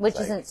 Which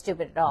isn't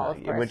stupid at all,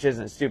 of course. Which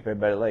isn't stupid,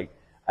 but like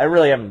I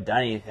really haven't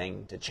done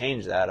anything to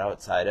change that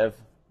outside of,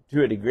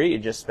 to a degree,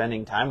 just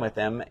spending time with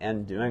him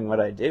and doing what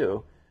I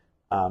do.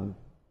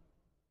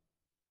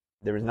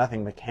 There was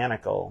nothing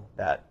mechanical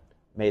that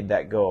made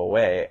that go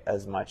away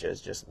as much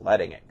as just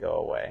letting it go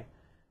away.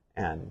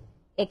 And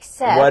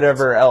except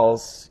whatever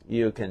else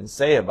you can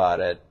say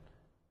about it,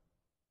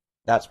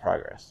 that's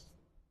progress.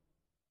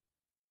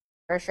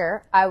 For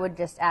sure. I would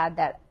just add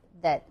that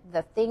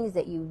the things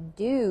that you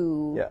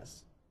do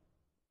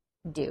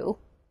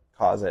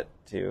cause it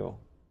to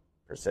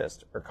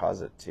persist or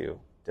cause it to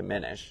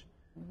diminish.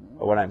 Mm-hmm.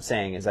 But what I'm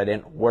saying is I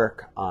didn't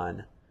work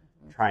on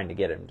trying to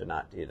get him to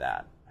not do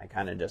that. I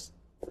kind of just,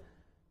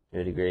 to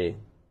a degree,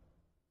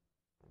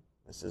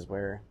 this is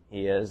where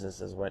he is,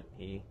 this is what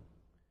he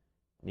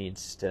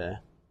needs to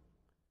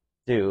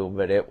do,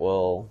 but it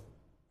will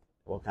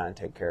kind of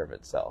take care of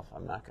itself.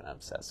 I'm not going to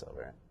obsess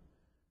over it,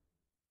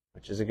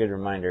 which is a good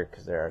reminder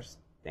because there are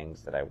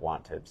things that I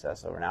want to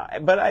obsess over now.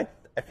 But I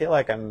feel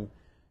like I'm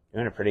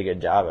doing a pretty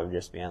good job of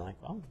just being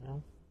like, well,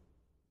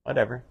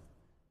 whatever.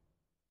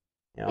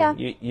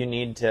 You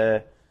need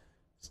to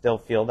still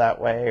feel that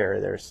way, or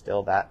there's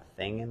still that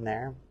thing in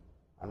there.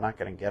 I'm not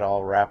going to get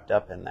all wrapped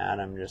up in that.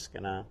 I'm just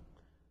going to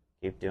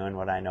keep doing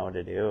what I know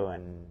to do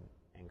and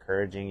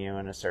encouraging you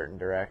in a certain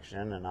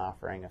direction and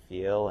offering a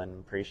feel and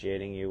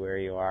appreciating you where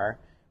you are,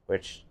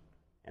 which,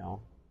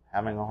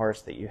 having a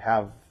horse that you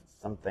have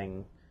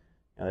something,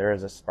 there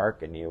is a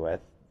spark in you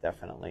with,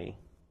 definitely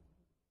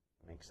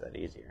makes that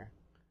easier.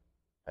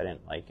 If I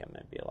didn't like him,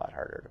 it'd be a lot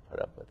harder to put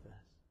up with this.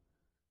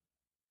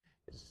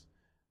 His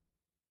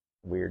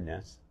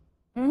weirdness.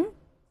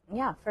 Mm-hmm.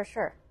 Yeah, for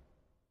sure.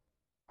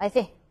 I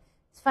think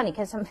it's funny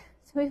because some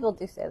people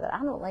do say that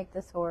I don't like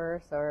this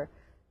horse, or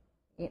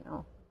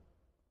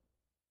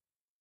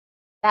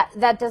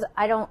that does.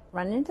 I don't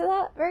run into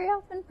that very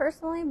often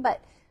personally,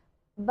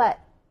 but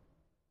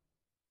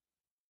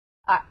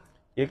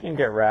you can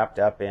get wrapped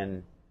up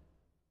in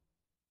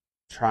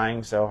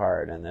trying so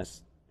hard, and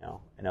this,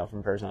 I know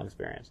from personal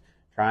experience,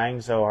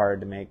 trying so hard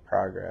to make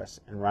progress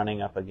and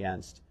running up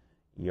against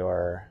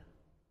your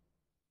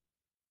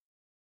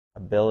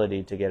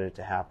ability to get it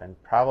to happen,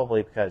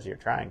 probably because you're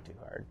trying too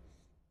hard,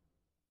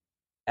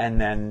 and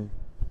then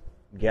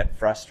get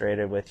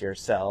frustrated with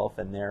yourself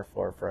and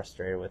therefore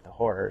frustrated with the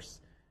horse,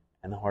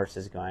 and the horse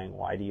is going,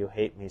 why do you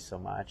hate me so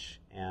much?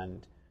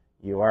 And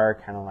you are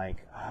kind of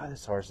like,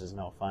 this horse is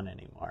no fun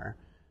anymore.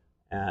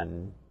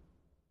 And,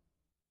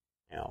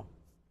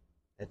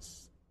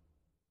 it's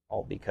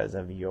all because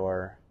of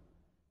your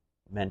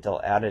mental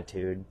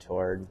attitude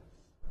toward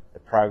the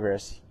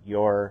progress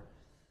you're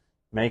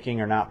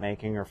making or not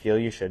making, or feel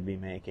you should be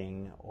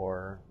making,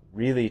 or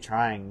really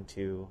trying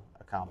to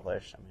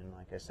accomplish. I mean,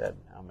 like I said,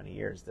 how many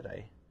years did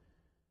I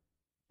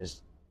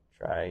just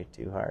try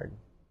too hard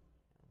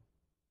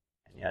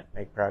and yet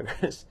make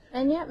progress?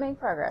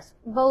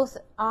 Both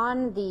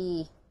on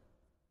the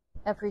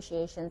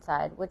appreciation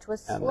side, which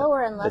was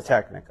slower and less the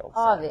technical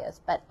obvious,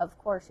 side. But of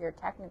course your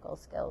technical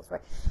skills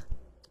were.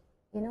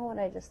 You know what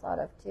I just thought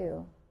of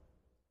too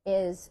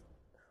is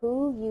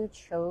who you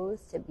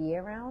chose to be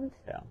around.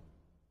 Yeah.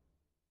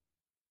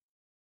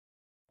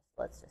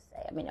 Let's just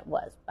say, I mean, it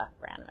was Buck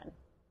Brandman,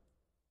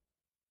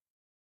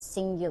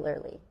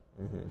 singularly.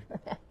 Mm-hmm.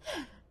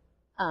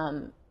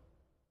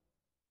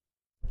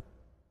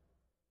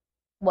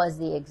 Was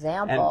the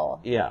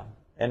example.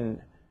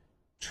 And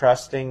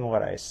trusting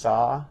what I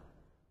saw,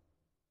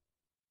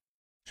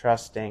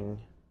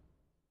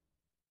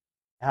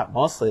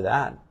 mostly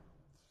that.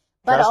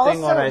 But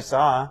trusting also, what I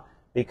saw,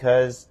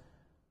 because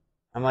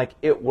I'm like,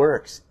 it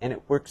works, and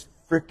it works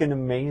freaking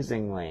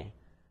amazingly.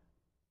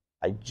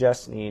 I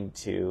just need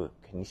to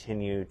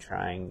continue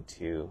trying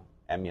to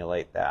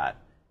emulate that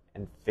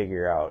and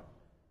figure out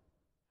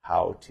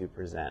how to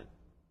present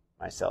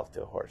myself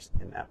to a horse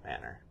in that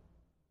manner.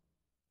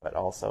 But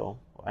also,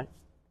 what?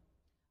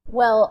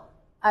 Well,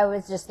 I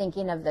was just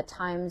thinking of the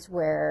times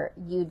where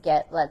you'd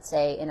get, let's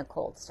say, in a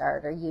cold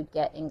start, or you'd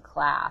get in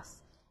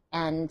class,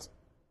 and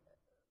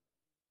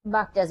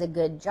Buck does a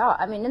good job.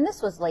 I mean, and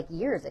this was like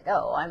years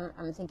ago.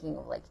 I'm thinking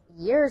of like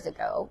years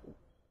ago,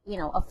 you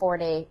know, a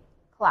 4-day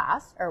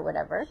class or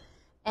whatever,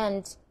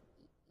 and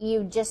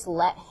you just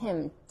let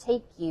him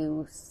take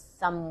you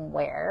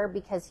somewhere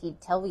because he'd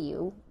tell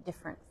you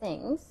different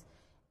things.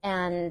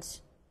 And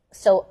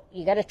so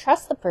you got to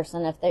trust the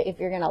person if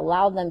you're going to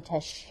allow them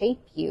to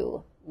shape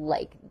you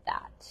like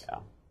that. Yeah.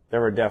 There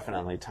were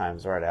definitely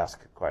times where I'd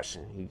ask a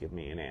question, he'd give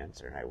me an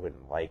answer, and I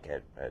wouldn't like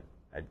it, but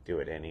I'd do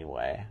it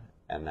anyway.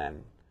 And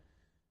then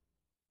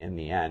in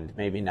the end,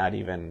 maybe not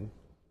even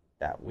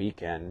that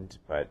weekend,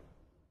 but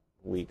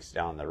weeks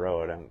down the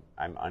road,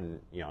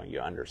 you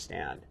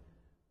understand.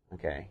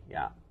 Okay,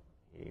 yeah,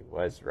 he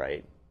was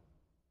right,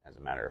 as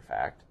a matter of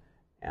fact,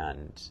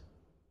 and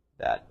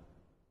that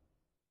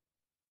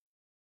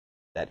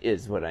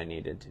is what I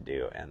needed to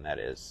do, and that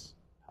is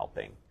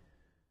helping.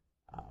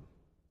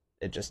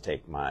 It just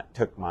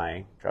took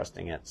my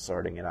trusting it,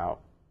 sorting it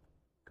out,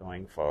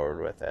 going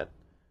forward with it.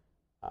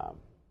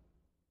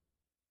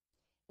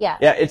 Yeah.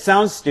 Yeah, it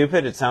sounds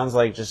stupid. It sounds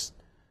like just,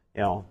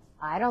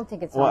 I don't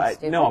think it sounds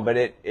stupid. No, but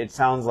it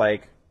sounds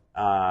like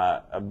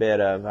a bit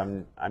of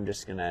I'm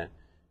just gonna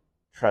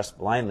trust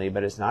blindly,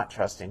 but it's not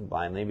trusting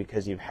blindly,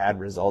 because you've had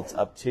results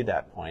up to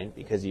that point,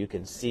 because you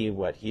can see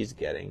what he's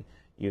getting,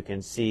 you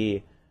can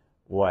see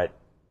what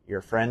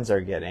your friends are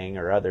getting,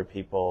 or other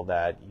people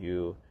that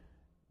you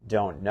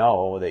don't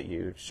know, that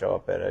you show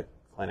up at a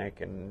clinic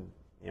in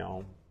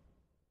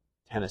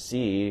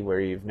Tennessee where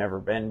you've never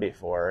been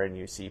before, and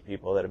you see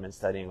people that have been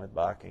studying with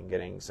Buck and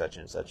getting such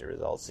and such a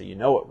result, so you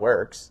know it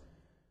works.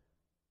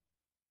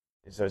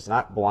 So it's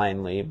not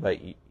blindly, but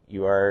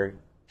you are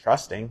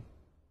trusting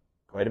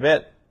quite a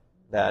bit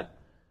that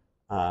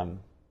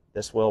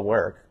this will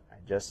work. I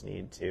just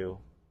need to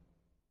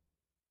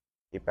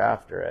keep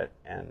after it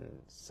and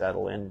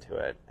settle into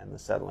it. And the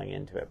settling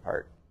into it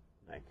part,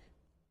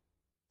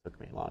 took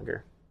me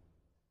longer.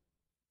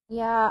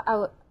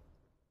 Yeah,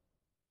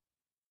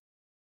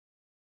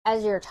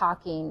 as you're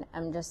talking,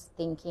 I'm just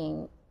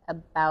thinking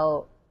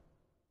about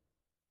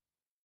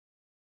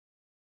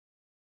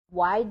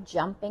why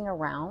jumping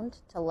around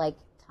to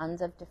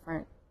tons of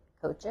different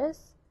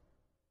coaches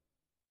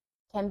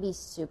can be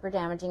super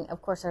damaging.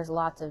 Of course, there's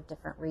lots of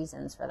different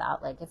reasons for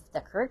that. Like if the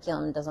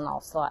curriculum doesn't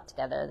all slot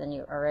together, then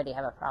you already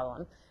have a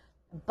problem.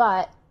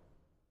 But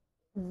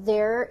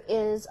there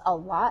is a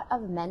lot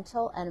of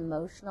mental and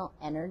emotional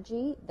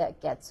energy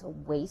that gets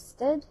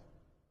wasted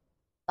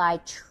by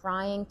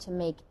trying to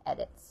make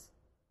edits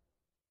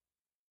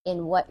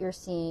in what you're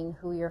seeing,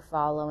 who you're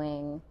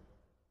following,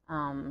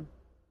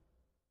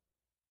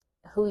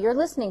 who you're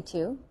listening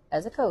to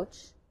as a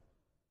coach.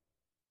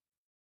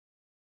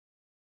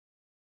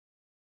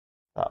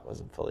 Thought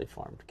wasn't fully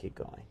formed. Keep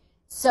going.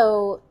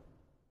 So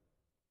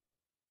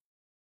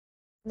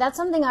that's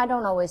something I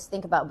don't always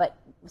think about, but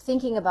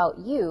thinking about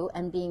you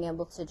and being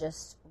able to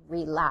just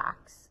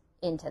relax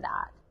into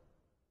that.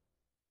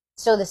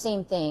 So the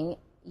same thing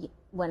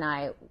when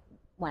I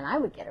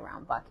would get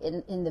around Buck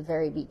in the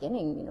very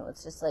beginning,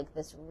 it's just like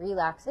this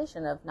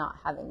relaxation of not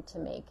having to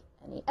make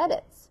any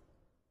edits.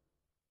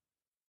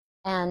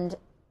 And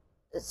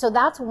so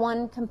that's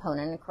one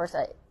component. Of course,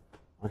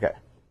 Okay.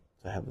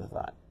 So I have the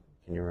thought.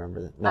 Can you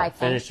remember that? No,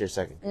 finish your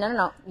second.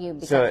 No. You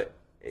become so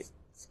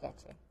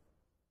sketchy.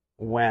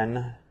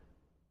 When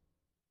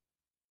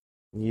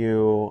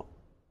you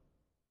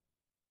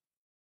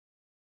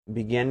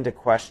begin to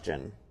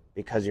question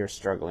because you're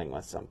struggling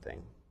with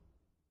something,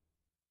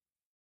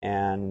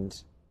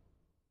 and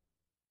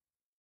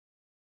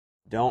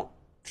don't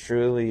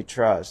truly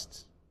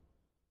trust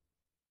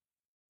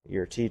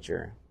your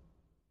teacher,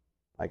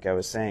 like I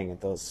was saying, at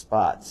those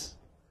spots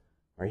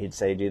where he'd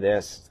say, do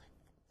this,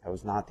 that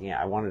was not the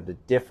answer. I wanted a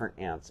different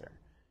answer,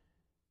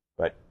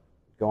 but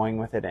going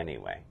with it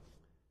anyway.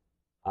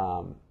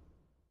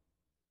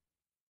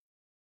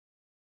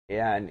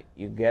 And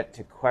you get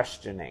to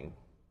questioning,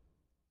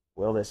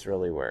 will this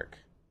really work?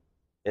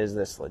 Is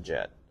this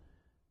legit?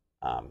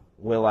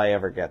 Will I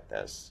ever get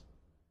this?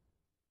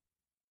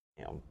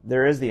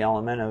 There is the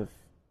element of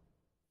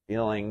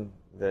feeling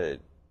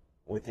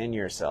within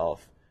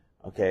yourself,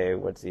 okay,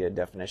 what's the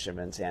definition of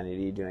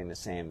insanity? Doing the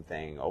same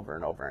thing over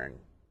and over and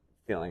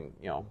feeling,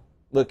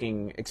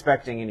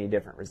 expecting any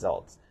different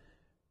results.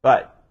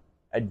 But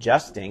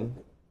adjusting,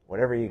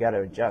 whatever you got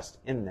to adjust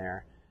in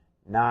there,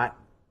 not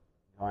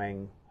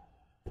going,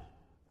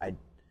 I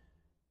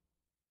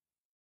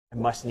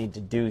must need to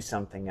do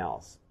something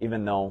else,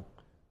 even though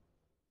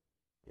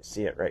you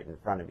see it right in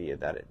front of you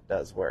that it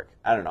does work.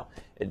 I don't know.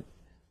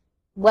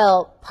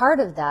 Well, part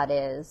of that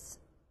is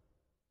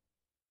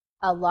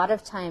a lot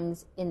of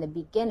times in the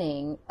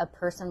beginning, a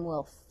person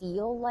will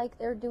feel like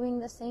they're doing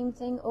the same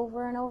thing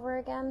over and over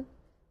again,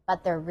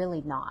 but they're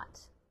really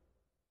not.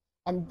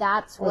 And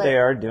that's what they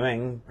are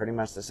doing pretty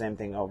much the same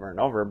thing over and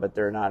over, but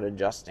they're not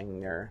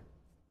adjusting their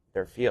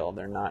feel.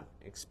 They're not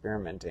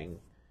experimenting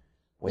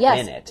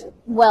within yes. it.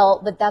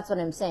 Well, but that's what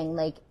I'm saying.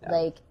 Like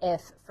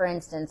if, for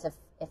instance,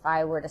 if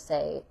I were to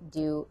say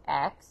do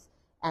X,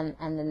 and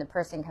then the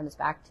person comes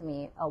back to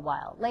me a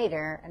while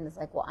later and is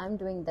like, well, I'm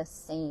doing the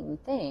same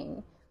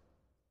thing,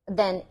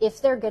 then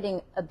if they're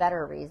getting a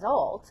better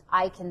result,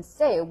 I can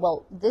say,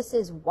 well, this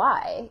is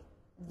why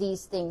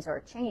these things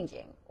are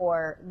changing,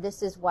 or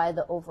this is why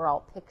the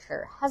overall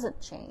picture hasn't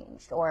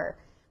changed, or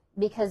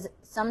because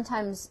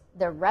sometimes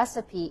the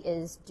recipe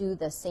is do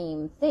the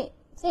same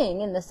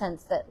thing in the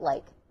sense that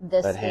like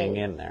this But hang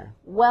in there.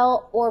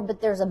 Well, but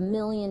there's a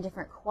million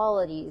different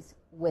qualities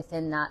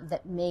within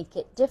that make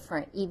it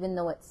different, even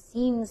though it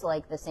seems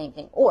like the same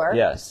thing. Or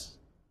yes,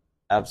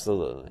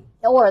 absolutely.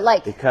 Or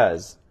like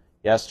because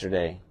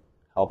yesterday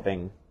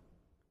helping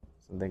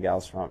something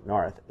else from up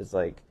north is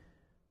like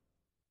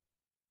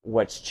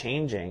what's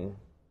changing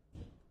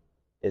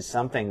is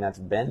something that's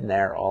been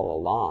there all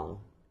along.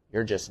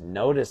 You're just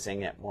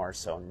noticing it more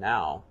so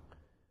now,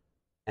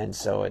 and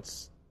so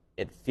it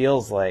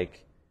feels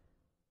like,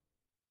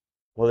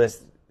 well,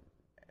 this.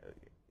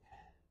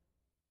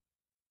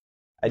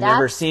 I'd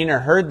never seen or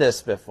heard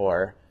this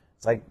before.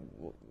 It's like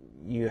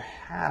you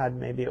had,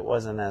 maybe it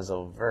wasn't as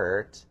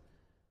overt,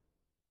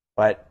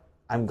 but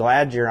I'm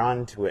glad you're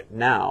onto it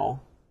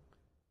now.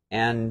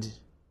 And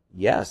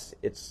yes,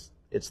 it's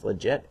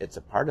legit. It's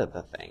a part of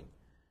the thing.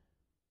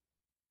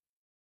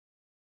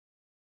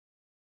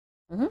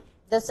 Mm-hmm.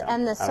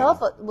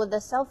 The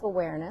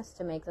self-awareness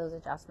to make those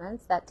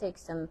adjustments, that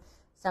takes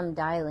some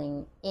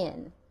dialing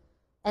in.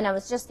 And I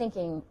was just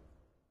thinking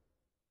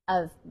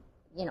of,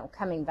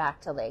 coming back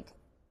to like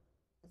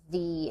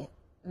the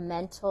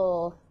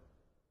mental,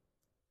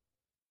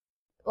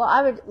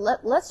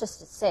 let's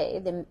just say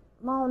the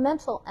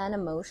mental and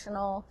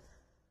emotional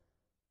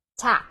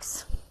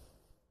tax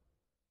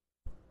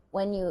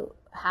when you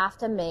have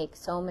to make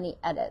so many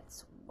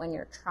edits when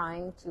you're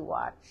trying to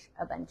watch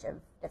a bunch of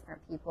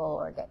different people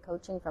or get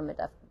coaching from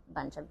a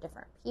bunch of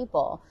different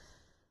people.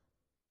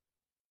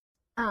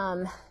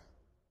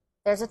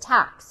 There's a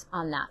tax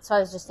on that. So I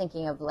was just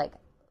thinking of like,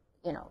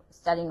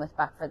 studying with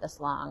Buck for this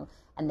long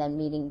and then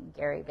meeting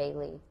Gary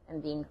Bailey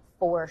and being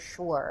for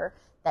sure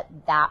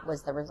that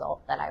was the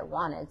result that I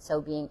wanted.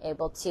 So being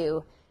able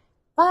to,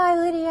 bye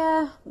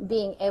Lydia,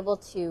 being able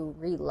to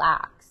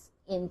relax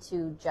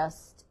into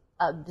just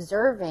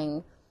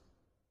observing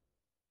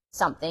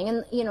something.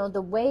 And,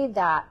 the way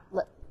that,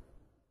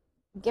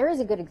 Gary's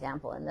a good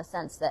example in the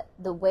sense that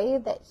the way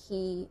that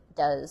he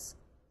does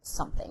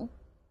something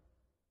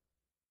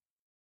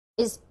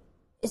is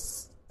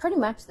pretty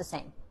much the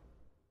same.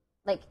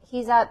 Like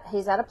he's at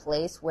a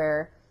place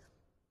where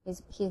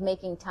he's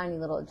making tiny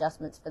little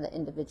adjustments for the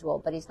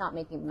individual, but he's not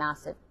making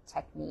massive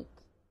technique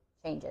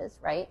changes,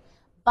 right?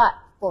 But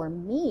for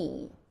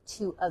me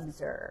to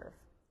observe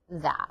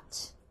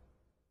that,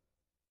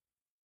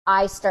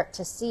 I start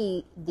to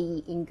see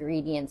the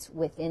ingredients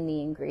within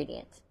the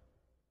ingredient.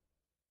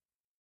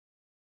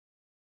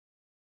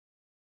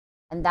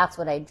 And that's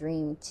what I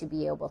dream to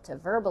be able to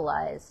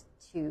verbalize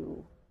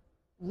to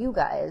you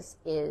guys,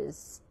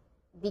 is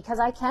because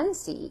I can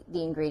see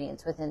the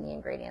ingredients within the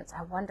ingredients.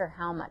 I wonder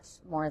how much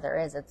more there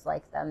is. It's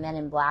like the Men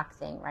in Black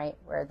thing, right?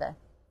 Where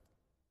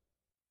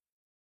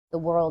the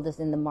world is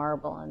in the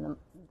marble and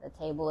the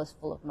table is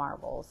full of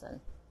marbles. And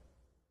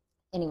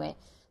anyway,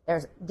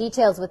 there's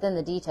details within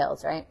the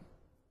details, right?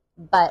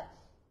 But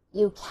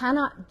you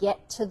cannot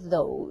get to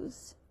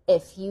those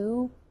if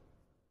you,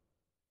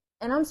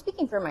 and I'm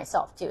speaking for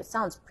myself too. It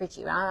sounds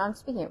preachy, but I'm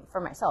speaking for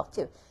myself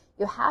too.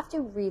 You have to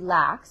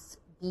relax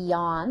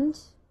beyond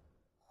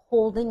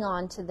holding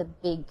on to the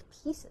big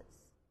pieces.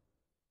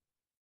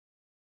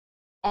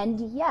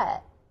 And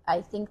yet,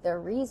 I think the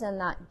reason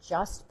that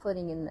just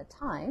putting in the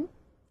time,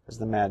 because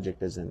the magic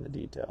is in the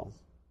details.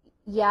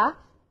 Yeah.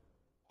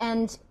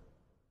 And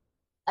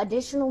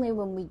additionally,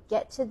 when we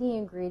get to the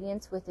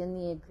ingredients within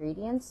the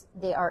ingredients,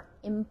 they are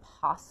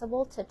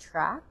impossible to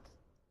track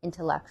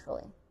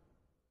intellectually.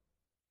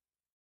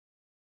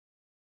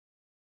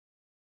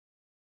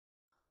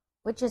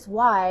 Which is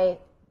why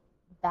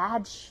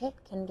bad shit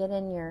can get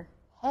in your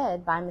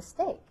head by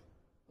mistake,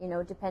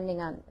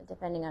 depending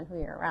on who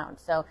you're around.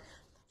 So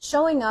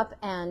showing up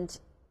and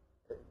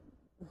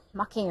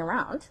mucking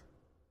around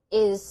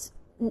is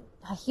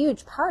a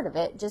huge part of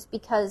it, just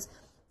because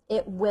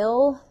it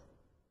will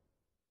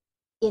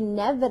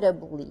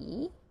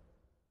inevitably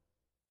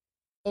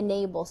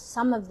enable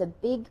some of the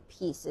big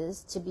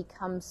pieces to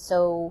become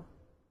so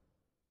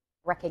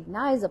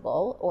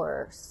recognizable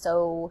or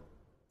so,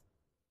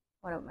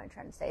 what am I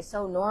trying to say,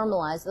 so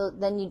normalized,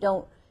 then you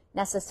don't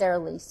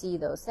necessarily see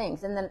those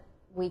things. And then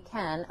we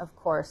can, of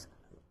course.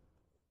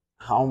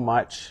 How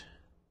much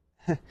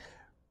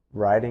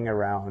riding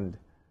around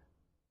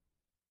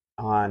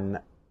on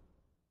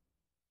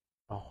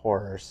a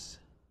horse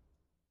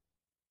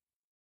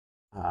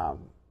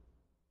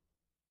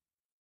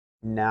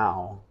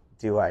now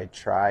do I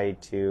try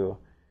to,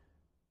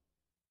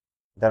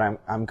 that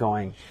I'm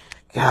going,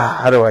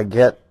 God, how do I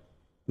get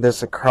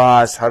this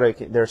across?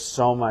 There's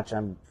so much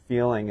I'm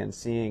feeling and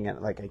seeing, and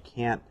like I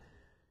can't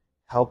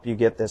help you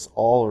get this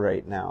all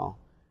right now.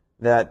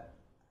 that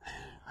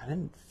I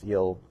didn't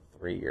feel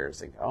 3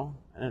 years ago.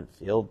 I didn't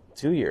feel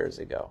 2 years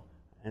ago.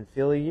 I didn't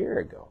feel a year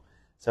ago.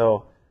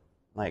 So,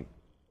 like,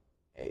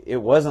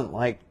 it wasn't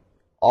like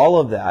all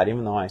of that,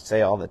 even though I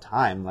say all the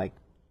time, like,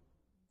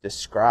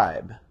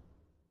 describe,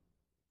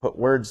 put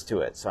words to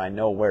it so I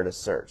know where to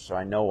search, so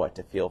I know what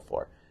to feel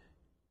for.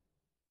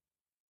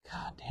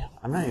 God damn,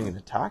 I'm not even going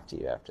to talk to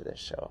you after this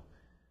show.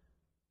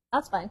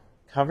 That's fine.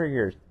 Cover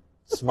your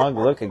smug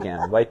look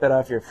again. Wipe it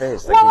off your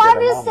face. Well,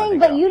 I'm just saying,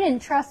 but you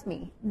didn't trust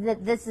me.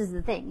 This is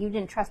the thing. You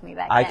didn't trust me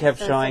back then. I kept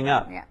showing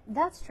up. Yeah,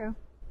 that's true.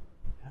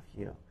 F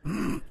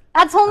you.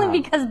 That's only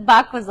because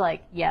Buck was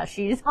like, yeah,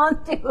 she's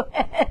onto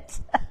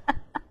it.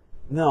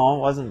 No, it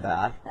wasn't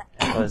that.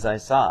 It was I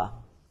saw.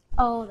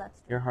 Oh, that's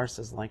true. Your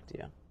horses liked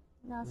you.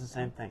 No, It's the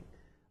same thing.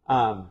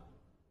 So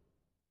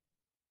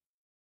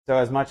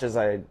as much as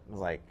I was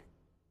like,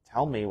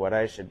 tell me what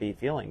I should be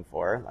feeling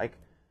for, like,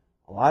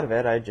 a lot of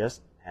it I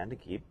just had to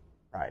keep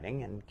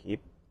riding and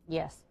keep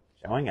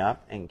showing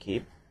up and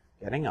keep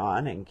getting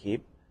on and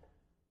keep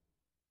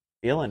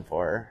feeling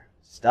for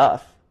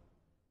stuff.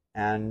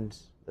 And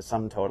the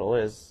sum total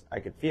is I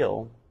could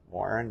feel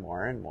more and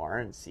more and more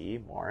and see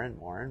more and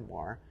more and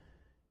more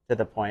to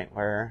the point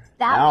where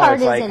that now part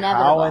it's is like,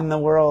 inevitable. How in the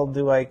world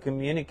do I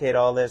communicate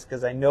all this?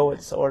 Because I know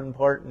it's so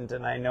important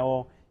and I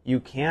know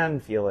you can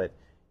feel it.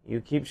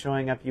 You keep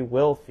showing up, you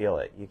will feel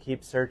it. You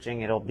keep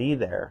searching, it'll be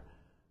there.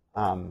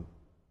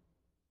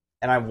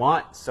 And I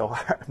want so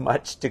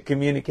much to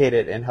communicate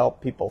it and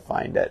help people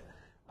find it.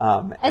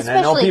 And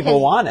I know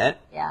people want it.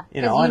 Yeah.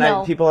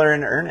 People are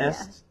in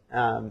earnest.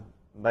 Yeah.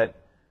 But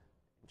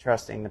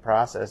trusting the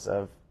process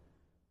of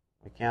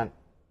we can't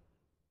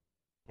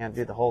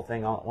do the whole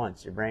thing all at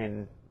once. Your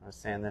brain, I was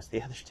saying this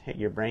the other day,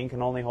 your brain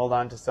can only hold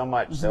on to so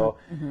much. Mm-hmm. So,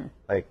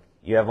 like,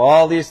 you have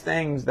all these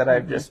things that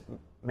I've just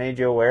made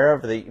you aware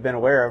of, that you've been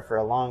aware of for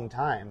a long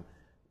time,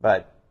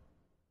 but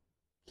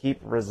keep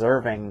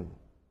reserving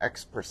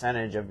X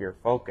percentage of your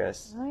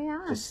focus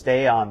to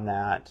stay on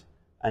that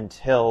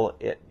until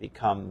it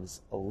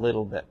becomes a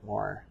little bit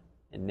more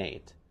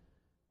innate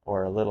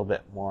or a little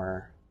bit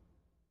more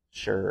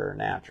sure or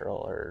natural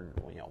or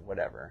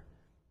whatever,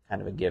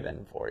 kind of a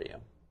given for you.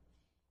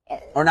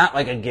 Or not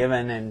like a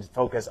given and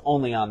focus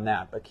only on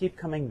that, but keep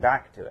coming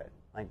back to it.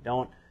 Like,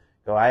 don't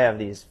go, I have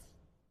these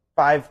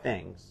 5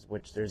 things,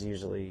 which there's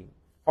usually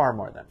far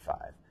more than 5,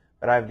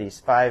 but I have these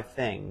 5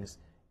 things,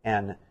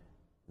 and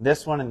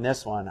this one and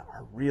this one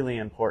are really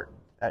important.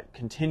 That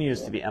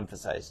continues to be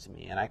emphasized to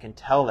me, and I can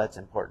tell that's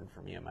important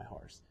for me and my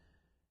horse.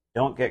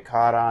 Don't get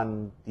caught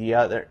on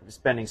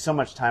spending so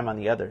much time on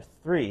the other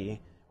 3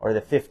 or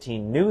the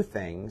 15 new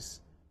things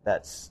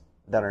that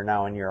are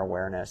now in your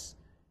awareness,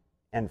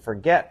 and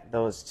forget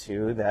those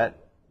 2 that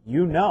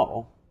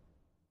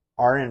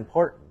are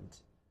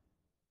important,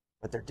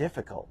 but they're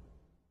difficult,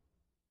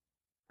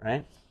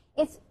 right?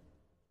 It's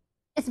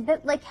a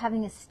bit like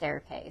having a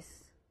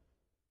staircase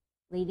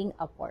leading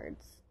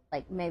upwards,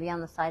 like maybe on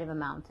the side of a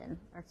mountain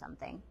or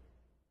something,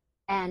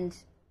 and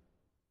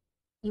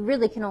you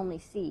really can only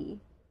see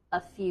a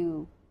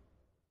few,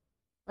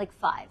 like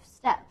 5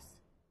 steps.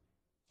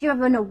 You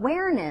have an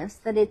awareness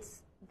that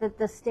that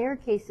the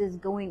staircase is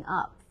going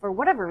up for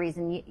whatever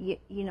reason.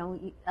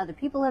 Other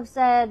people have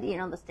said,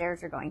 the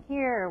stairs are going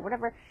here or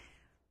whatever,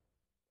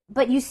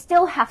 but you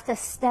still have to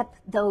step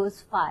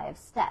those 5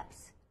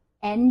 steps.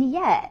 And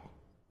yet,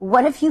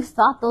 what if you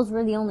thought those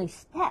were the only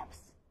steps?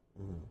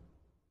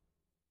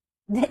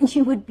 Then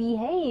you would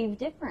behave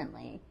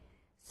differently.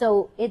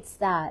 So it's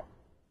that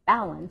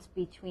balance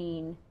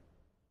between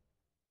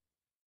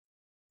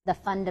the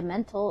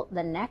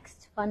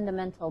next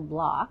fundamental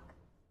block,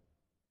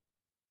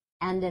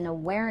 and an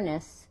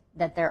awareness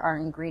that there are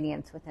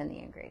ingredients within the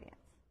ingredients.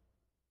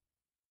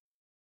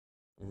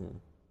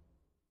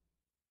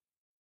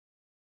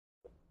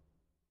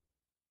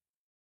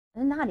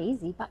 They're not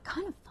easy, but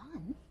kind of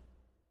fun.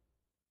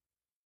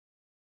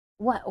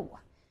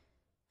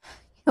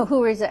 Who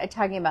was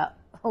talking about?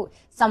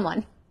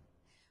 Someone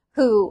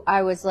who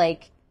I was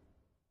like,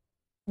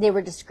 they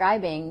were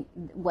describing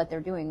what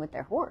they're doing with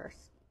their horse,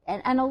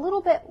 and a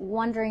little bit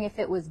wondering if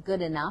it was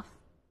good enough.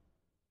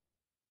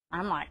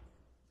 I'm like,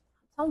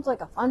 sounds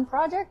like a fun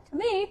project to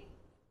me.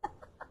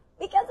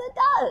 Because it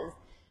does,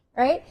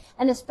 right?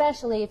 And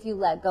especially if you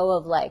let go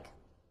of like,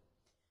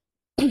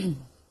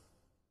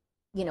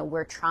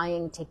 we're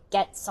trying to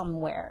get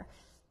somewhere.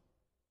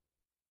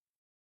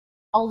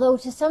 Although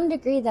to some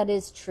degree that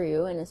is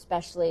true, and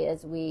especially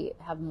as we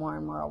have more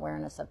and more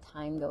awareness of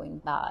time going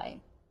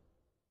by,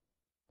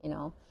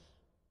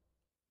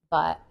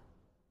 but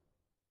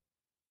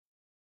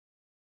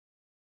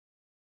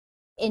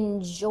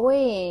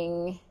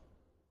enjoying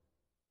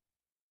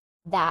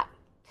that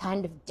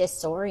kind of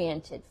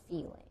disoriented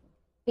feeling,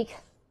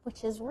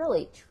 which is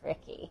really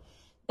tricky.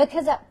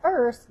 Because at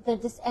first,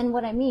 and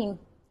what I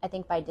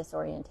think by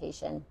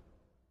disorientation,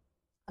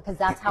 because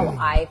that's how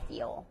I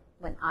feel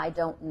when I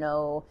don't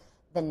know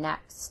the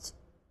next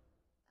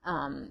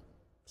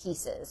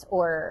pieces,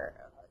 or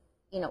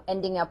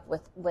ending up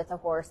with a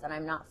horse that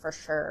I'm not for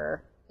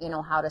sure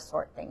how to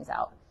sort things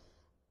out.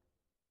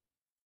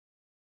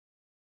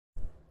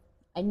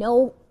 I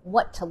know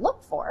what to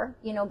look for,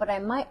 but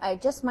I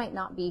just might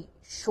not be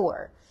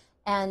sure.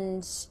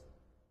 And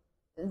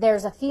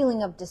there's a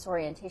feeling of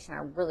disorientation. I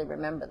really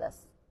remember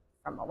this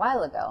from a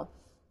while ago.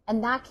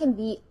 And that can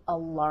be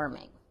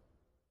alarming.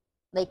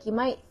 Like you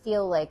might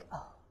feel like,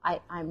 oh,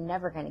 I'm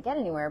never going to get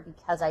anywhere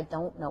because I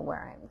don't know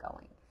where I'm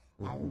going.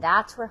 Mm-hmm. And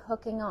that's where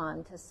hooking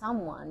on to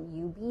someone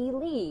you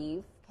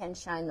believe can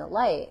shine the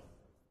light.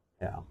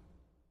 Yeah.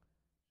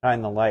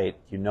 Shine the light.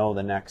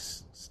 The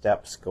next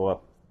steps go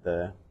up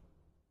the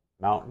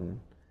mountain,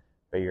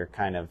 but you're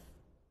kind of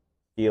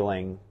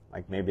feeling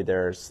like maybe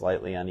there are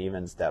slightly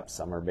uneven steps.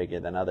 Some are bigger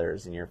than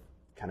others, and you're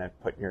kind of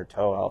putting your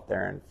toe out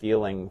there and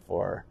feeling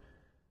for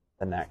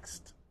the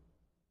next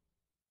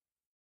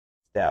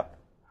step.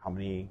 How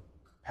many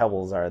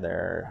pebbles are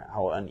there?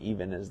 How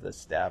uneven is the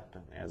step?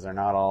 As they're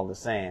not all the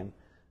same,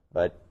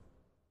 but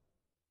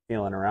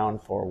feeling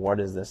around for what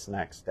is this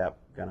next step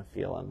going to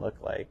feel and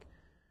look like,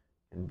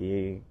 and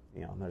be,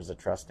 there's a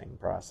trusting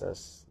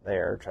process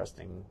there,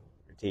 trusting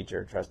your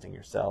teacher, trusting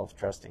yourself,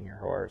 trusting your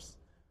horse,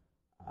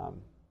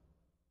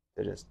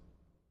 to just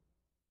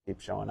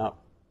keep showing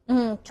up.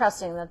 Mm-hmm.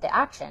 Trusting that the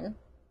action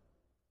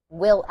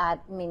will add,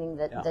 meaning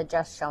that the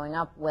just showing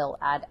up will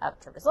add up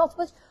to results,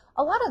 which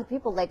a lot of the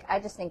people, like, I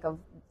just think of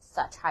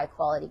such high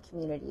quality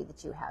community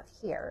that you have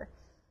here.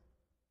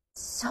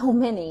 So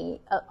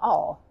many,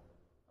 all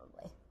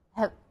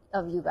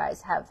of you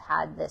guys have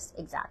had this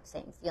exact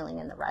same feeling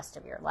in the rest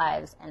of your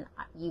lives, and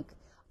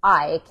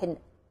I can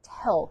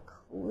tell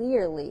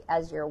clearly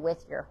as you're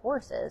with your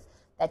horses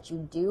that you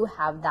do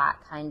have that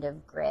kind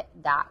of grit,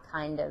 that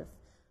kind of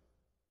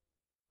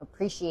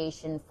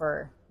appreciation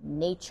for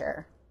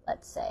nature,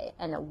 let's say,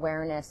 and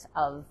awareness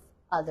of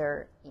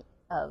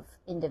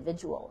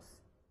individuals.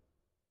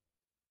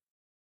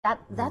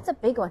 That's a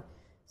big one.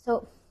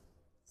 So,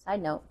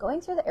 side note,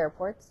 going through the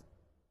airports,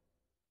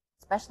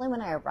 especially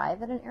when I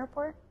arrive at an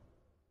airport,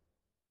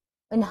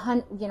 in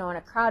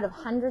a crowd of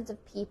hundreds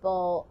of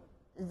people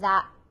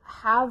that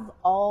have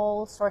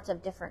all sorts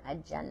of different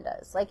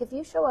agendas. Like if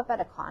you show up at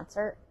a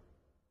concert,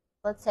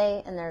 let's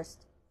say, and there's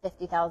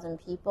 50,000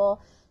 people,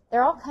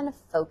 they're all kind of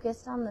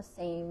focused on the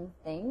same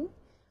thing.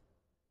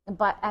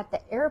 But at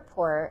the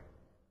airport,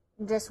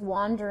 just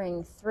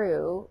wandering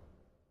through,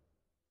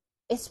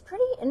 it's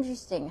pretty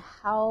interesting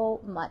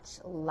how much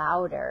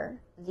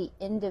louder the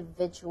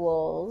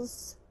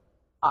individuals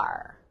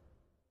are.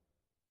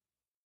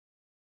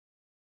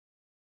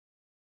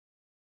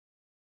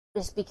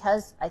 Just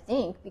because, I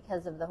think,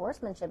 because of the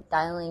horsemanship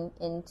dialing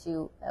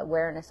into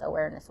awareness.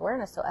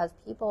 So as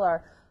people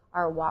are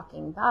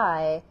walking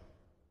by,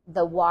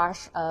 the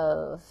wash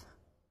of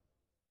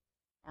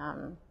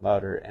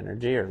louder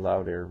energy or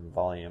louder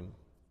volume?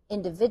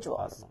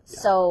 Individuals. Yeah.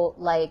 So,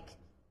 like,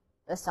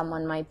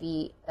 someone might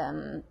be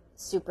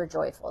super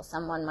joyful.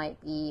 Someone might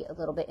be a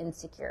little bit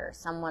insecure.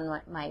 Someone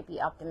might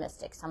be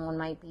optimistic. Someone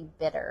might be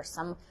bitter.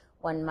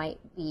 Someone might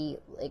be,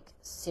 like,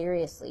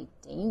 seriously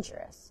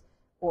dangerous.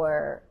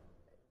 Or,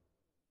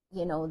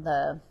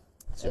 the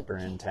super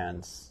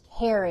intense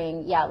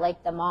caring,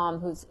 like the mom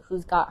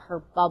who's got her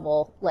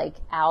bubble like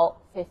out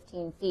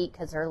 15 feet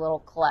because her little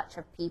clutch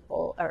of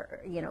people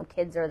or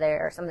kids are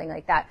there or something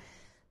like that.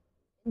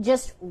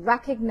 Just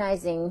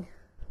recognizing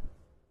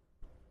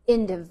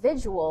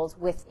individuals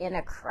within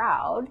a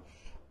crowd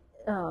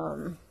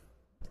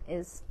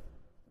is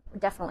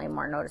definitely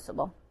more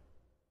noticeable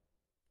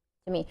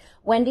to me.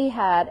 Wendy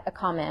had a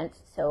comment.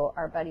 So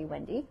our buddy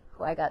Wendy,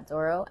 who I got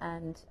Zorro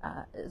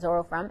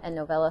from and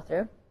Novella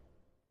through,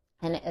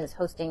 and is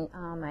hosting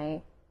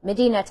my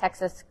Medina,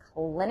 Texas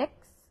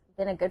clinics.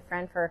 Been a good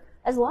friend for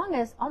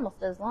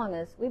almost as long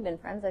as we've been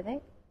friends, I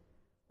think.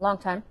 Long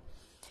time.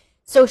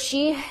 So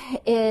she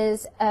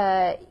is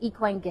a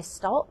equine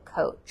gestalt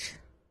coach.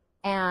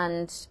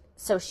 And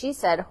so she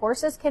said,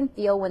 horses can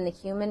feel when the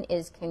human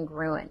is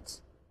congruent.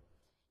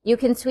 You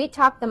can sweet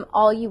talk them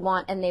all you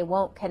want and they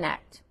won't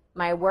connect.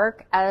 My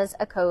work as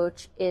a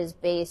coach is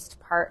based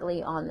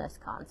partly on this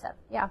concept.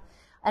 Yeah.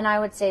 And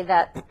I would say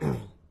that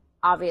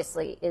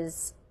obviously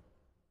is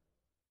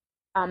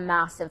a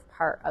massive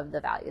part of the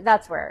value.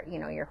 That's where,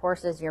 your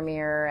horse is your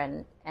mirror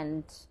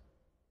and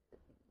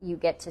you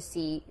get to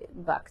see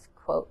Buck's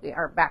quote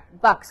or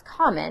Buck's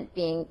comment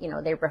being,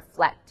 they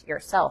reflect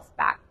yourself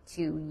back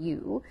to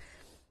you.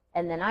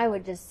 And then I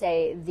would just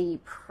say the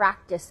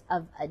practice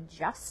of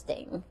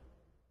adjusting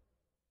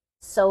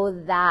so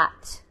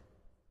that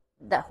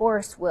the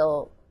horse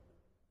will,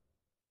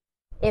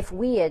 if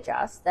we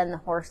adjust, then the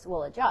horse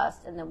will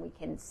adjust, and then we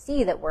can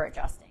see that we're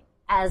adjusting,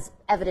 as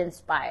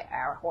evidenced by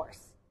our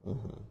horse.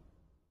 Mm-hmm.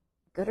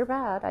 Good or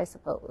bad, I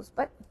suppose.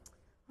 But,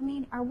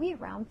 are we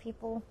around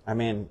people?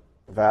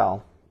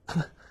 Val,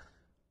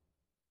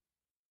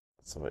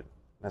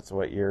 that's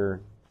what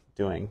you're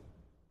doing,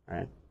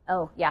 right?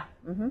 Oh, yeah.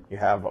 Mm-hmm. You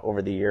have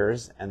over the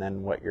years, and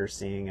then what you're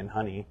seeing in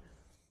Honey,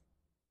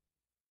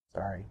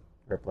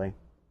 Ripley,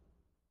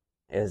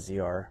 is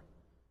your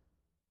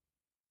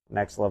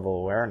next level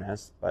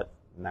awareness, but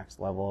next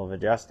level of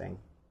adjusting.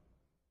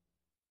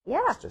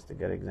 Yeah. It's just a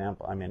good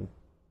example.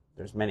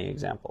 There's many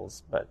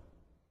examples, but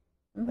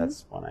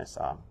That's one I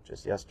saw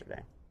just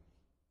yesterday.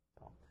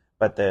 So,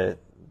 but the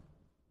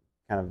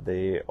kind of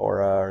the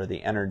aura or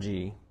the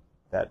energy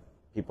that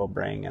people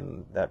bring,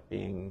 and that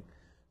being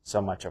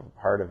so much of a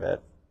part of it.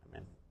 I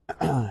mean,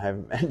 I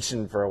haven't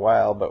mentioned for a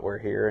while, but we're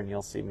here, and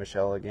you'll see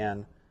Michelle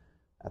again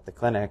at the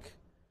clinic.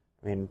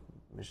 I mean,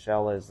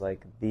 Michelle is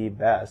like the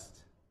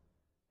best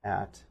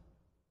at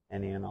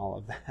any and all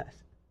of that.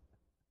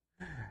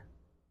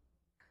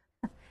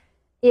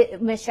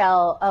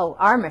 Michelle,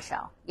 our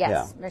Michelle. Yes,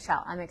 Yeah.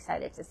 Michelle, I'm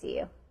excited to see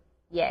you.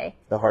 Yay.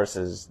 The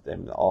horses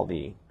and all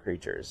the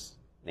creatures,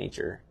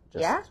 nature,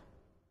 just Yeah?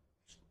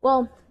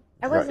 Well,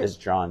 is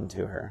drawn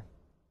to her.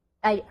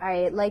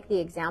 I like the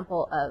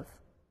example of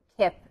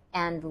Kip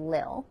and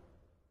Lil,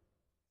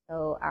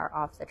 so our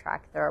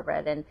off-the-track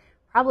thoroughbred, and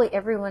probably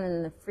everyone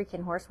in the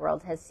freaking horse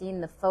world has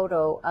seen the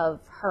photo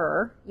of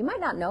her. You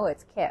might not know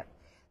it's Kip,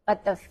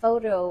 but the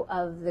photo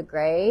of the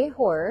gray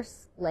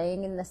horse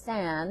laying in the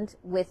sand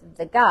with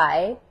the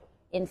guy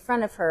in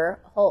front of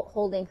her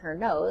holding her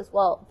nose,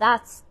 well,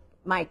 that's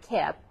my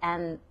Kip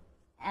and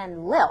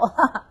Lil,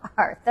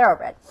 our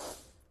thoroughbred.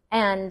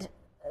 And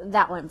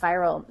that went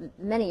viral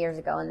many years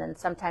ago, and then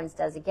sometimes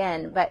does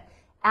again. But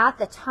at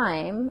the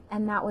time,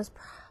 and that was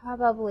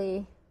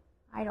probably,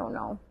 I don't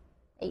know,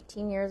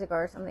 18 years ago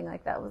or something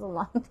like that. It was a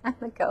long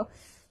time ago.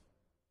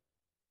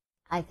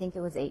 I think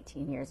it was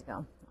 18 years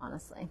ago,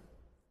 honestly.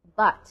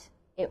 But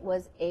it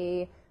was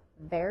a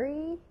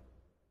very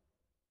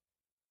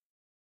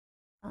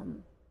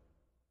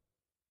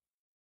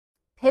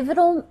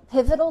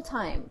pivotal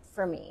time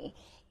for me,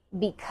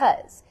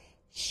 because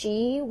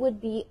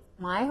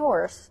my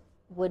horse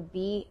would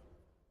be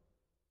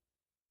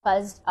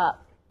buzzed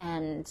up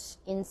and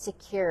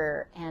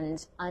insecure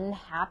and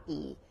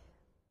unhappy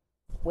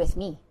with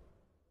me.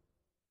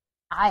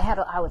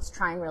 I was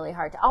trying really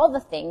hard to, all the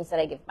things that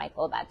I give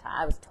Michael a bad time,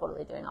 I was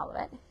totally doing all of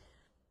it.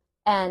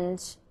 And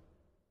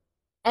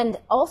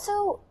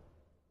also,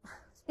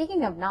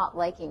 speaking of not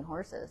liking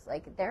horses,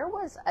 like, there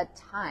was a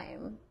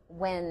time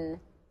when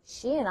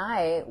she and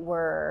I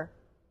were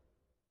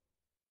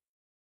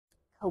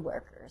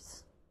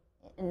co-workers,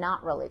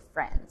 not really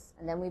friends.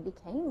 And then we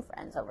became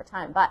friends over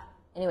time. But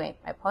anyway,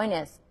 my point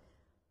is,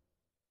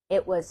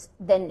 it was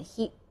then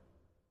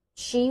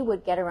she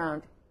would get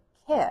around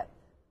Kip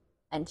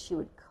and she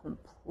would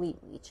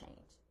completely change.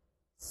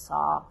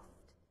 Soft,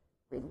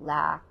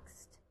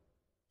 relaxed,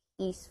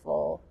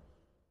 peaceful.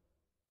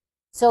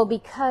 So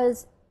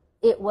because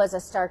it was a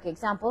stark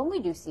example, and we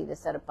do see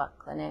this at a buck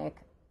clinic,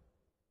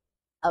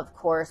 of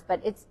course,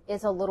 but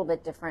it's a little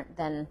bit different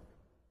than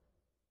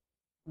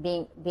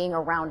being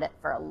around it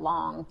for a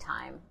long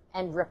time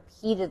and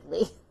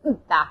repeatedly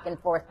back and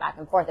forth.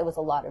 It was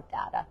a lot of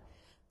data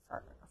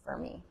for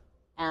me.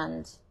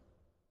 And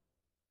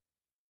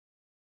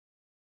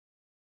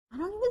I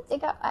don't even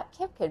think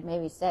Kip could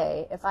maybe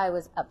say if I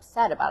was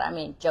upset about it. I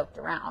mean, joked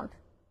around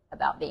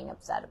about being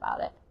upset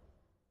about it.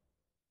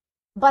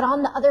 But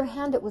on the other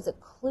hand, it was a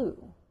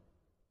clue.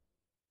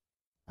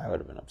 I would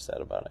have been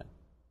upset about it.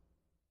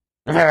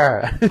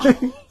 Yeah,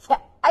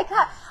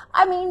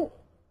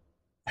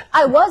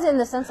 I was, in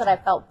the sense that I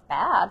felt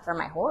bad for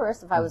my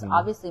horse if I was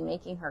obviously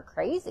making her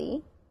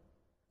crazy.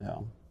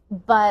 No.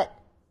 But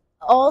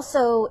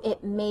also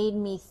it made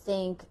me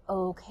think,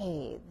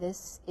 okay,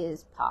 this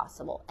is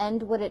possible.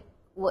 And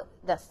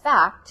the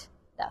fact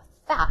that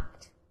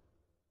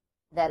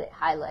it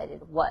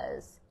highlighted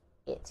was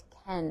it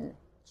can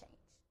change.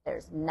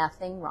 There's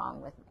nothing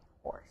wrong with my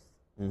horse.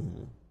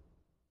 Mm-hmm.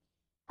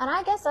 And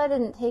I guess I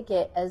didn't take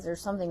it as there's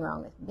something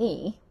wrong with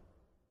me,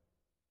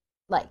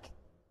 like,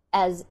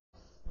 as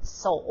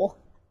soul.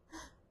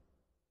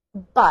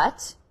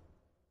 But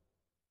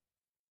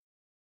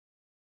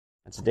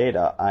it's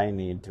data I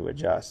need to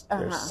adjust.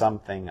 There's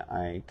something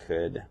I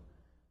could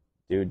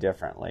do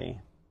differently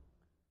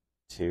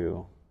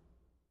to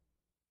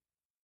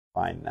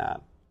find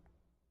that.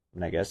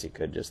 And I guess you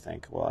could just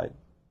think, well, I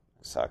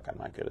suck, I'm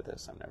not good at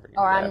this, I'm never going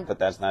to get it. But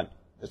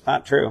it's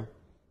not true.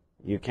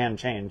 You can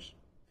change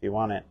if you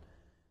want it.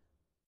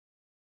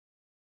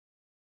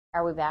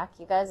 Are we back,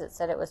 you guys? It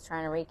said it was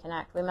trying to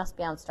reconnect. We must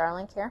be on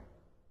Starlink here.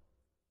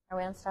 Are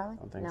we on Starlink?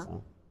 I don't think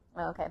so.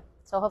 Oh, okay.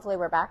 So hopefully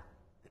we're back.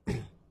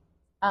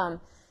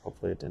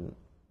 Hopefully it didn't.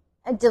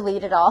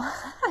 Delete it all.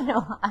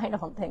 I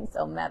don't think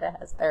so. Meta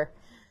has their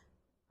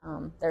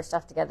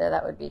stuff together.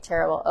 That would be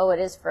terrible. Oh, it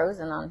is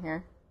frozen on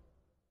here.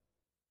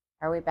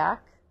 Are we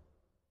back?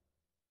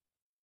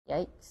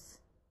 Yikes.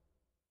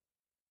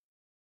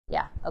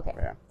 Yeah, okay.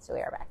 Yeah. So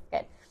we are back.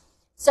 Good.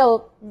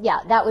 So, yeah,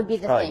 that would be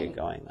the thing. Get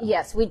going, though.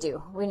 Yes, we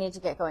do. We need to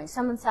get going.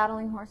 Someone's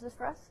saddling horses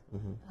for us?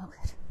 Mm-hmm. Oh,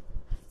 good.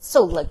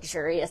 So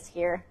luxurious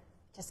here.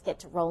 Just get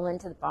to roll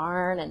into the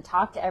barn and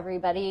talk to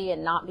everybody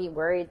and not be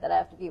worried that I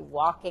have to be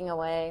walking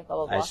away, blah,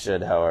 blah, blah. I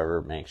should,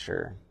 however, make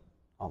sure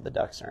all the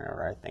ducks are in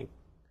order. I think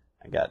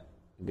I got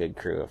a good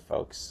crew of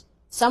folks.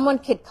 Someone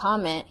could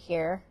comment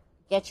here.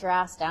 Get your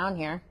ass down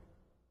here.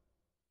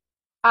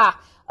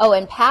 Oh,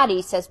 and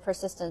Patty says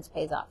persistence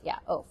pays off. Yeah,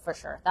 oh, for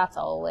sure. That's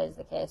always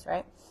the case,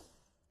 right?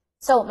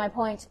 So my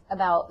point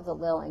about the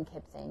Lil and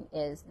Kip thing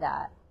is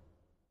that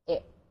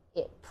it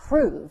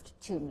proved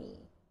to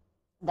me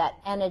that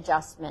an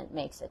adjustment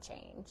makes a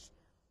change.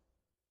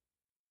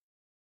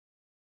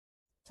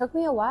 Took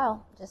me a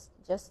while,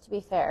 just to be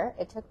fair.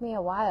 It took me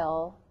a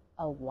while.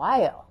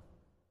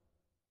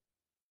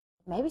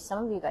 Maybe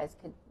some of you guys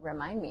could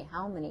remind me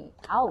how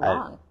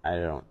long.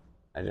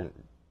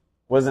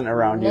 Wasn't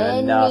around you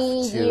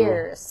enough to.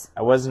 Years.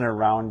 I wasn't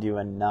around you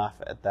enough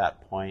at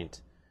that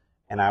point,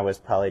 and I was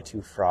probably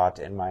too fraught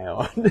in my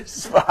own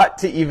spot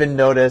to even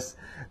notice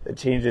the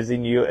changes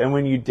in you. And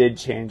when you did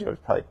change, I was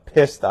probably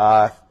pissed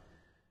off.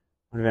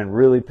 Would have been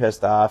really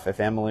pissed off if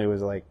Emily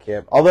was like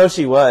Kip. Although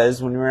she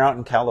was, when we were out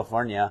in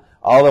California,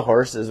 all the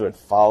horses would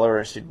follow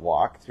her. She'd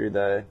walk through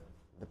the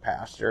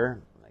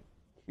pasture, like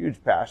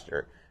huge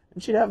pasture,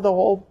 and she'd have the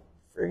whole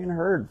friggin'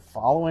 herd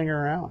following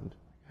her around.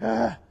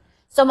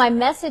 So my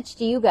message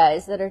to you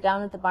guys that are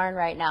down at the barn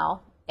right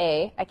now,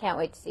 A, I can't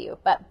wait to see you,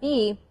 but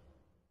B,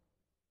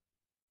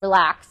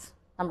 relax,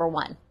 number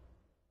one,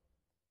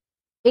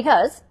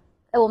 because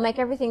it will make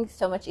everything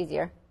so much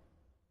easier.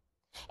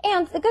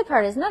 And the good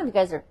part is none of you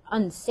guys are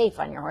unsafe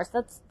on your horse.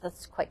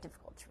 That's quite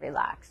difficult to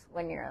relax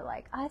when you're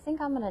like, I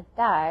think I'm going to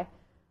die.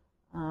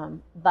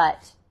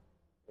 But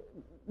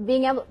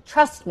being able,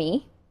 trust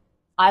me,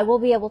 I will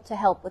be able to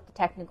help with the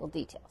technical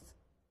details.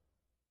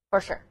 For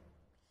sure.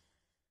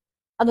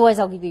 Otherwise,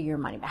 I'll give you your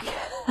money back.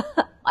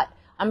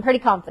 I'm pretty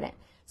confident.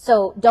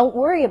 So don't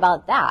worry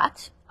about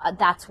that.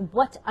 That's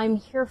what I'm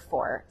here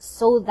for,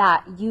 so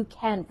that you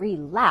can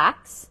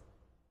relax.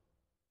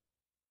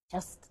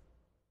 Just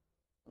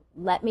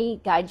let me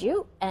guide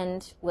you,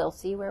 and we'll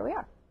see where we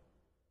are.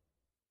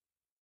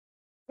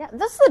 Yeah,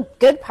 that's the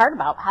good part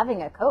about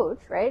having a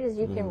coach, right? Is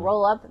you can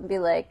roll up and be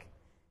like,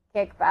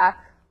 kick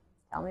back,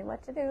 tell me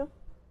what to do.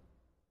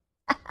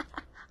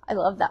 I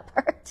love that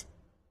part.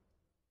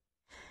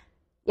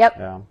 Yep.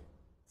 Yeah.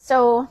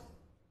 So,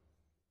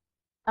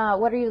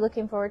 what are you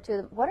looking forward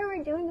to? What are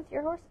we doing with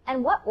your horse?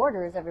 And what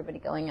order is everybody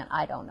going in?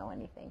 I don't know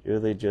anything.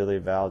 Julie,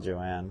 Val,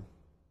 Joanne,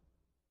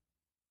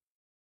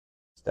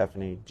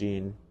 Stephanie,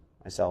 Jean,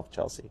 myself,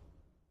 Chelsea.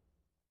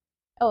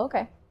 Oh,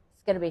 okay.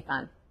 It's going to be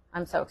fun.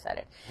 I'm so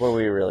excited. Well,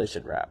 we really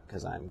should wrap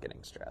because I'm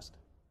getting stressed.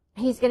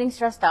 He's getting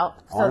stressed out.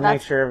 I want to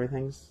make sure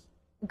everything's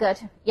good.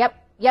 Yep.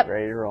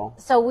 ready to roll.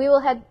 So we will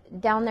head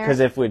down there. Because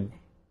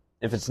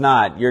if it's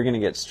not, you're going to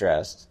get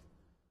stressed.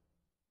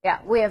 Yeah,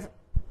 we have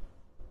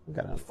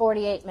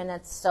 48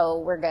 minutes, so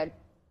we're good.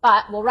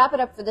 But we'll wrap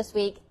it up for this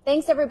week.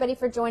 Thanks, everybody,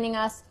 for joining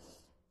us.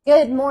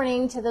 Good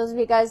morning to those of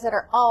you guys that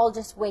are all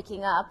just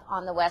waking up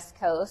on the West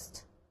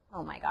Coast.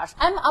 Oh, my gosh.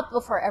 I'm up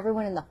before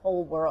everyone in the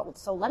whole world.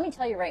 So let me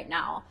tell you right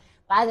now,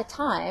 by the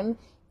time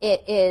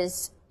it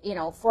is,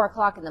 4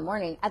 o'clock in the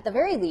morning, at the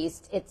very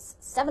least, it's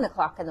 7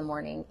 o'clock in the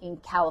morning in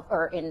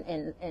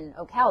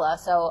Ocala.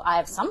 So I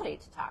have somebody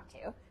to talk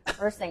to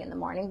first thing in the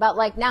morning. But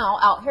like now,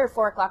 out here,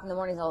 4 o'clock in the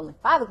morning is only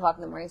 5 o'clock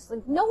in the morning. So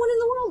like no one in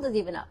the world is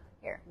even up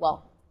here.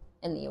 Well,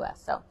 in the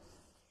U.S. So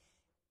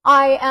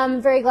I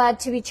am very glad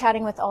to be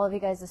chatting with all of you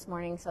guys this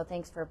morning. So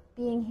thanks for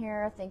being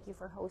here. Thank you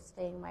for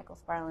hosting, Michael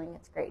Sparling.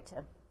 It's great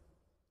to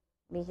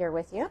be here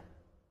with you.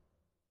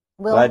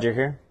 Glad you're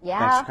here. Yeah.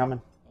 Thanks for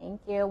coming.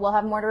 Thank you. We'll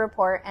have more to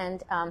report.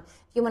 And if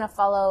you want to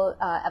follow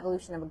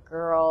Evolution of a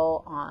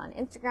Girl on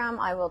Instagram,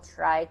 I will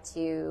try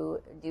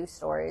to do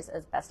stories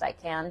as best I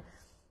can.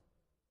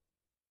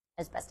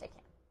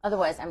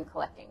 Otherwise, I'm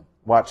collecting.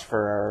 Watch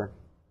for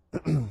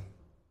our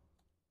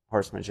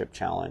horsemanship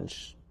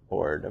challenge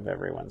board of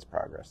everyone's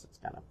progress. It's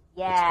kind of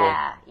cool.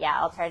 Yeah,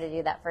 I'll try to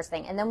do that first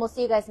thing. And then we'll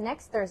see you guys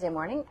next Thursday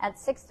morning at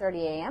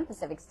 6:30 a.m.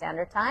 Pacific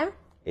Standard Time.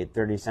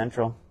 8:30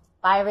 Central.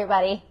 Bye,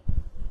 everybody.